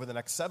class over the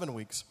next 7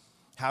 weeks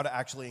how to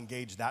actually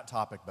engage that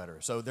topic better.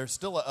 So there's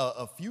still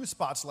a few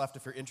spots left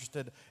if you're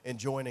interested in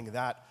joining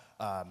that.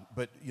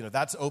 But,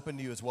 that's open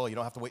to you as well. You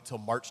don't have to wait till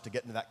March to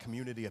get into that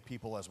community of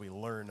people as we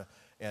learn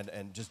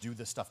and just do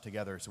this stuff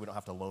together so we don't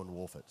have to lone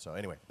wolf it. So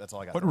anyway, that's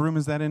all I got. What room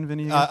is that in,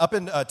 Vinny? Up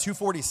in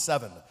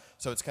 247.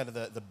 So it's kind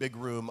of the big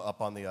room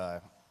up on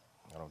the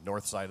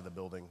north side of the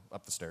building,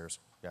 up the stairs.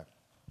 Yeah.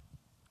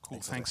 Cool.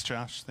 Thanks,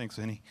 Josh. Thanks,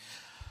 Vinny.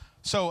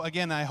 So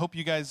again, I hope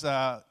you guys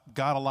got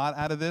a lot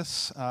out of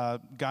this.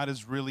 God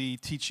is really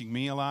teaching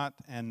me a lot,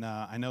 and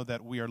I know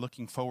that we are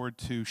looking forward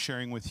to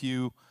sharing with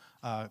you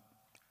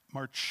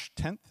March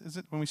 10th, is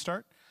it, when we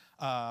start?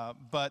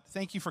 But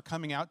thank you for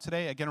coming out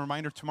today. Again, a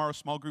reminder, tomorrow,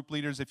 small group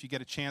leaders, if you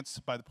get a chance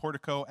by the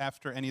portico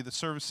after any of the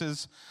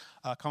services,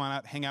 come on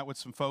out, hang out with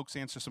some folks,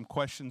 answer some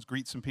questions,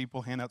 greet some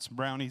people, hand out some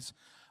brownies.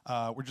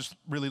 We're just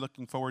really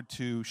looking forward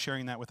to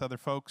sharing that with other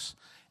folks.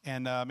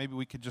 And maybe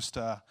we could just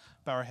bow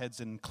our heads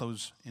and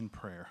close in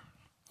prayer.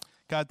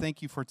 God,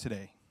 thank you for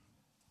today.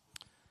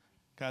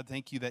 God,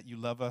 thank you that you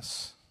love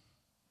us.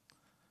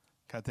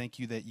 God, thank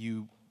you that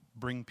you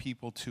bring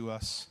people to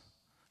us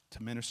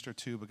to minister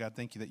to. But God,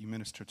 thank you that you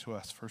minister to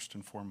us first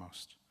and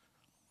foremost.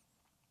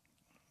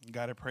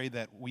 God, I pray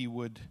that we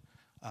would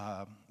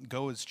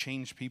go as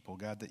changed people.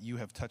 God, that you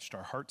have touched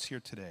our hearts here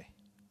today.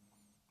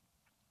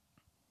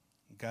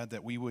 God,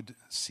 that we would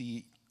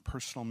see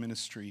personal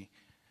ministry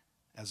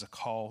as a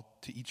call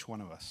to each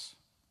one of us.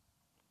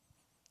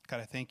 God,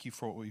 I thank you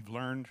for what we've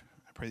learned.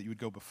 I pray that you would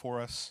go before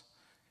us.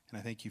 And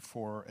I thank you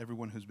for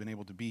everyone who's been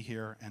able to be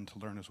here and to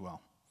learn as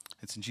well.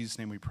 It's in Jesus'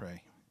 name we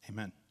pray.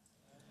 Amen.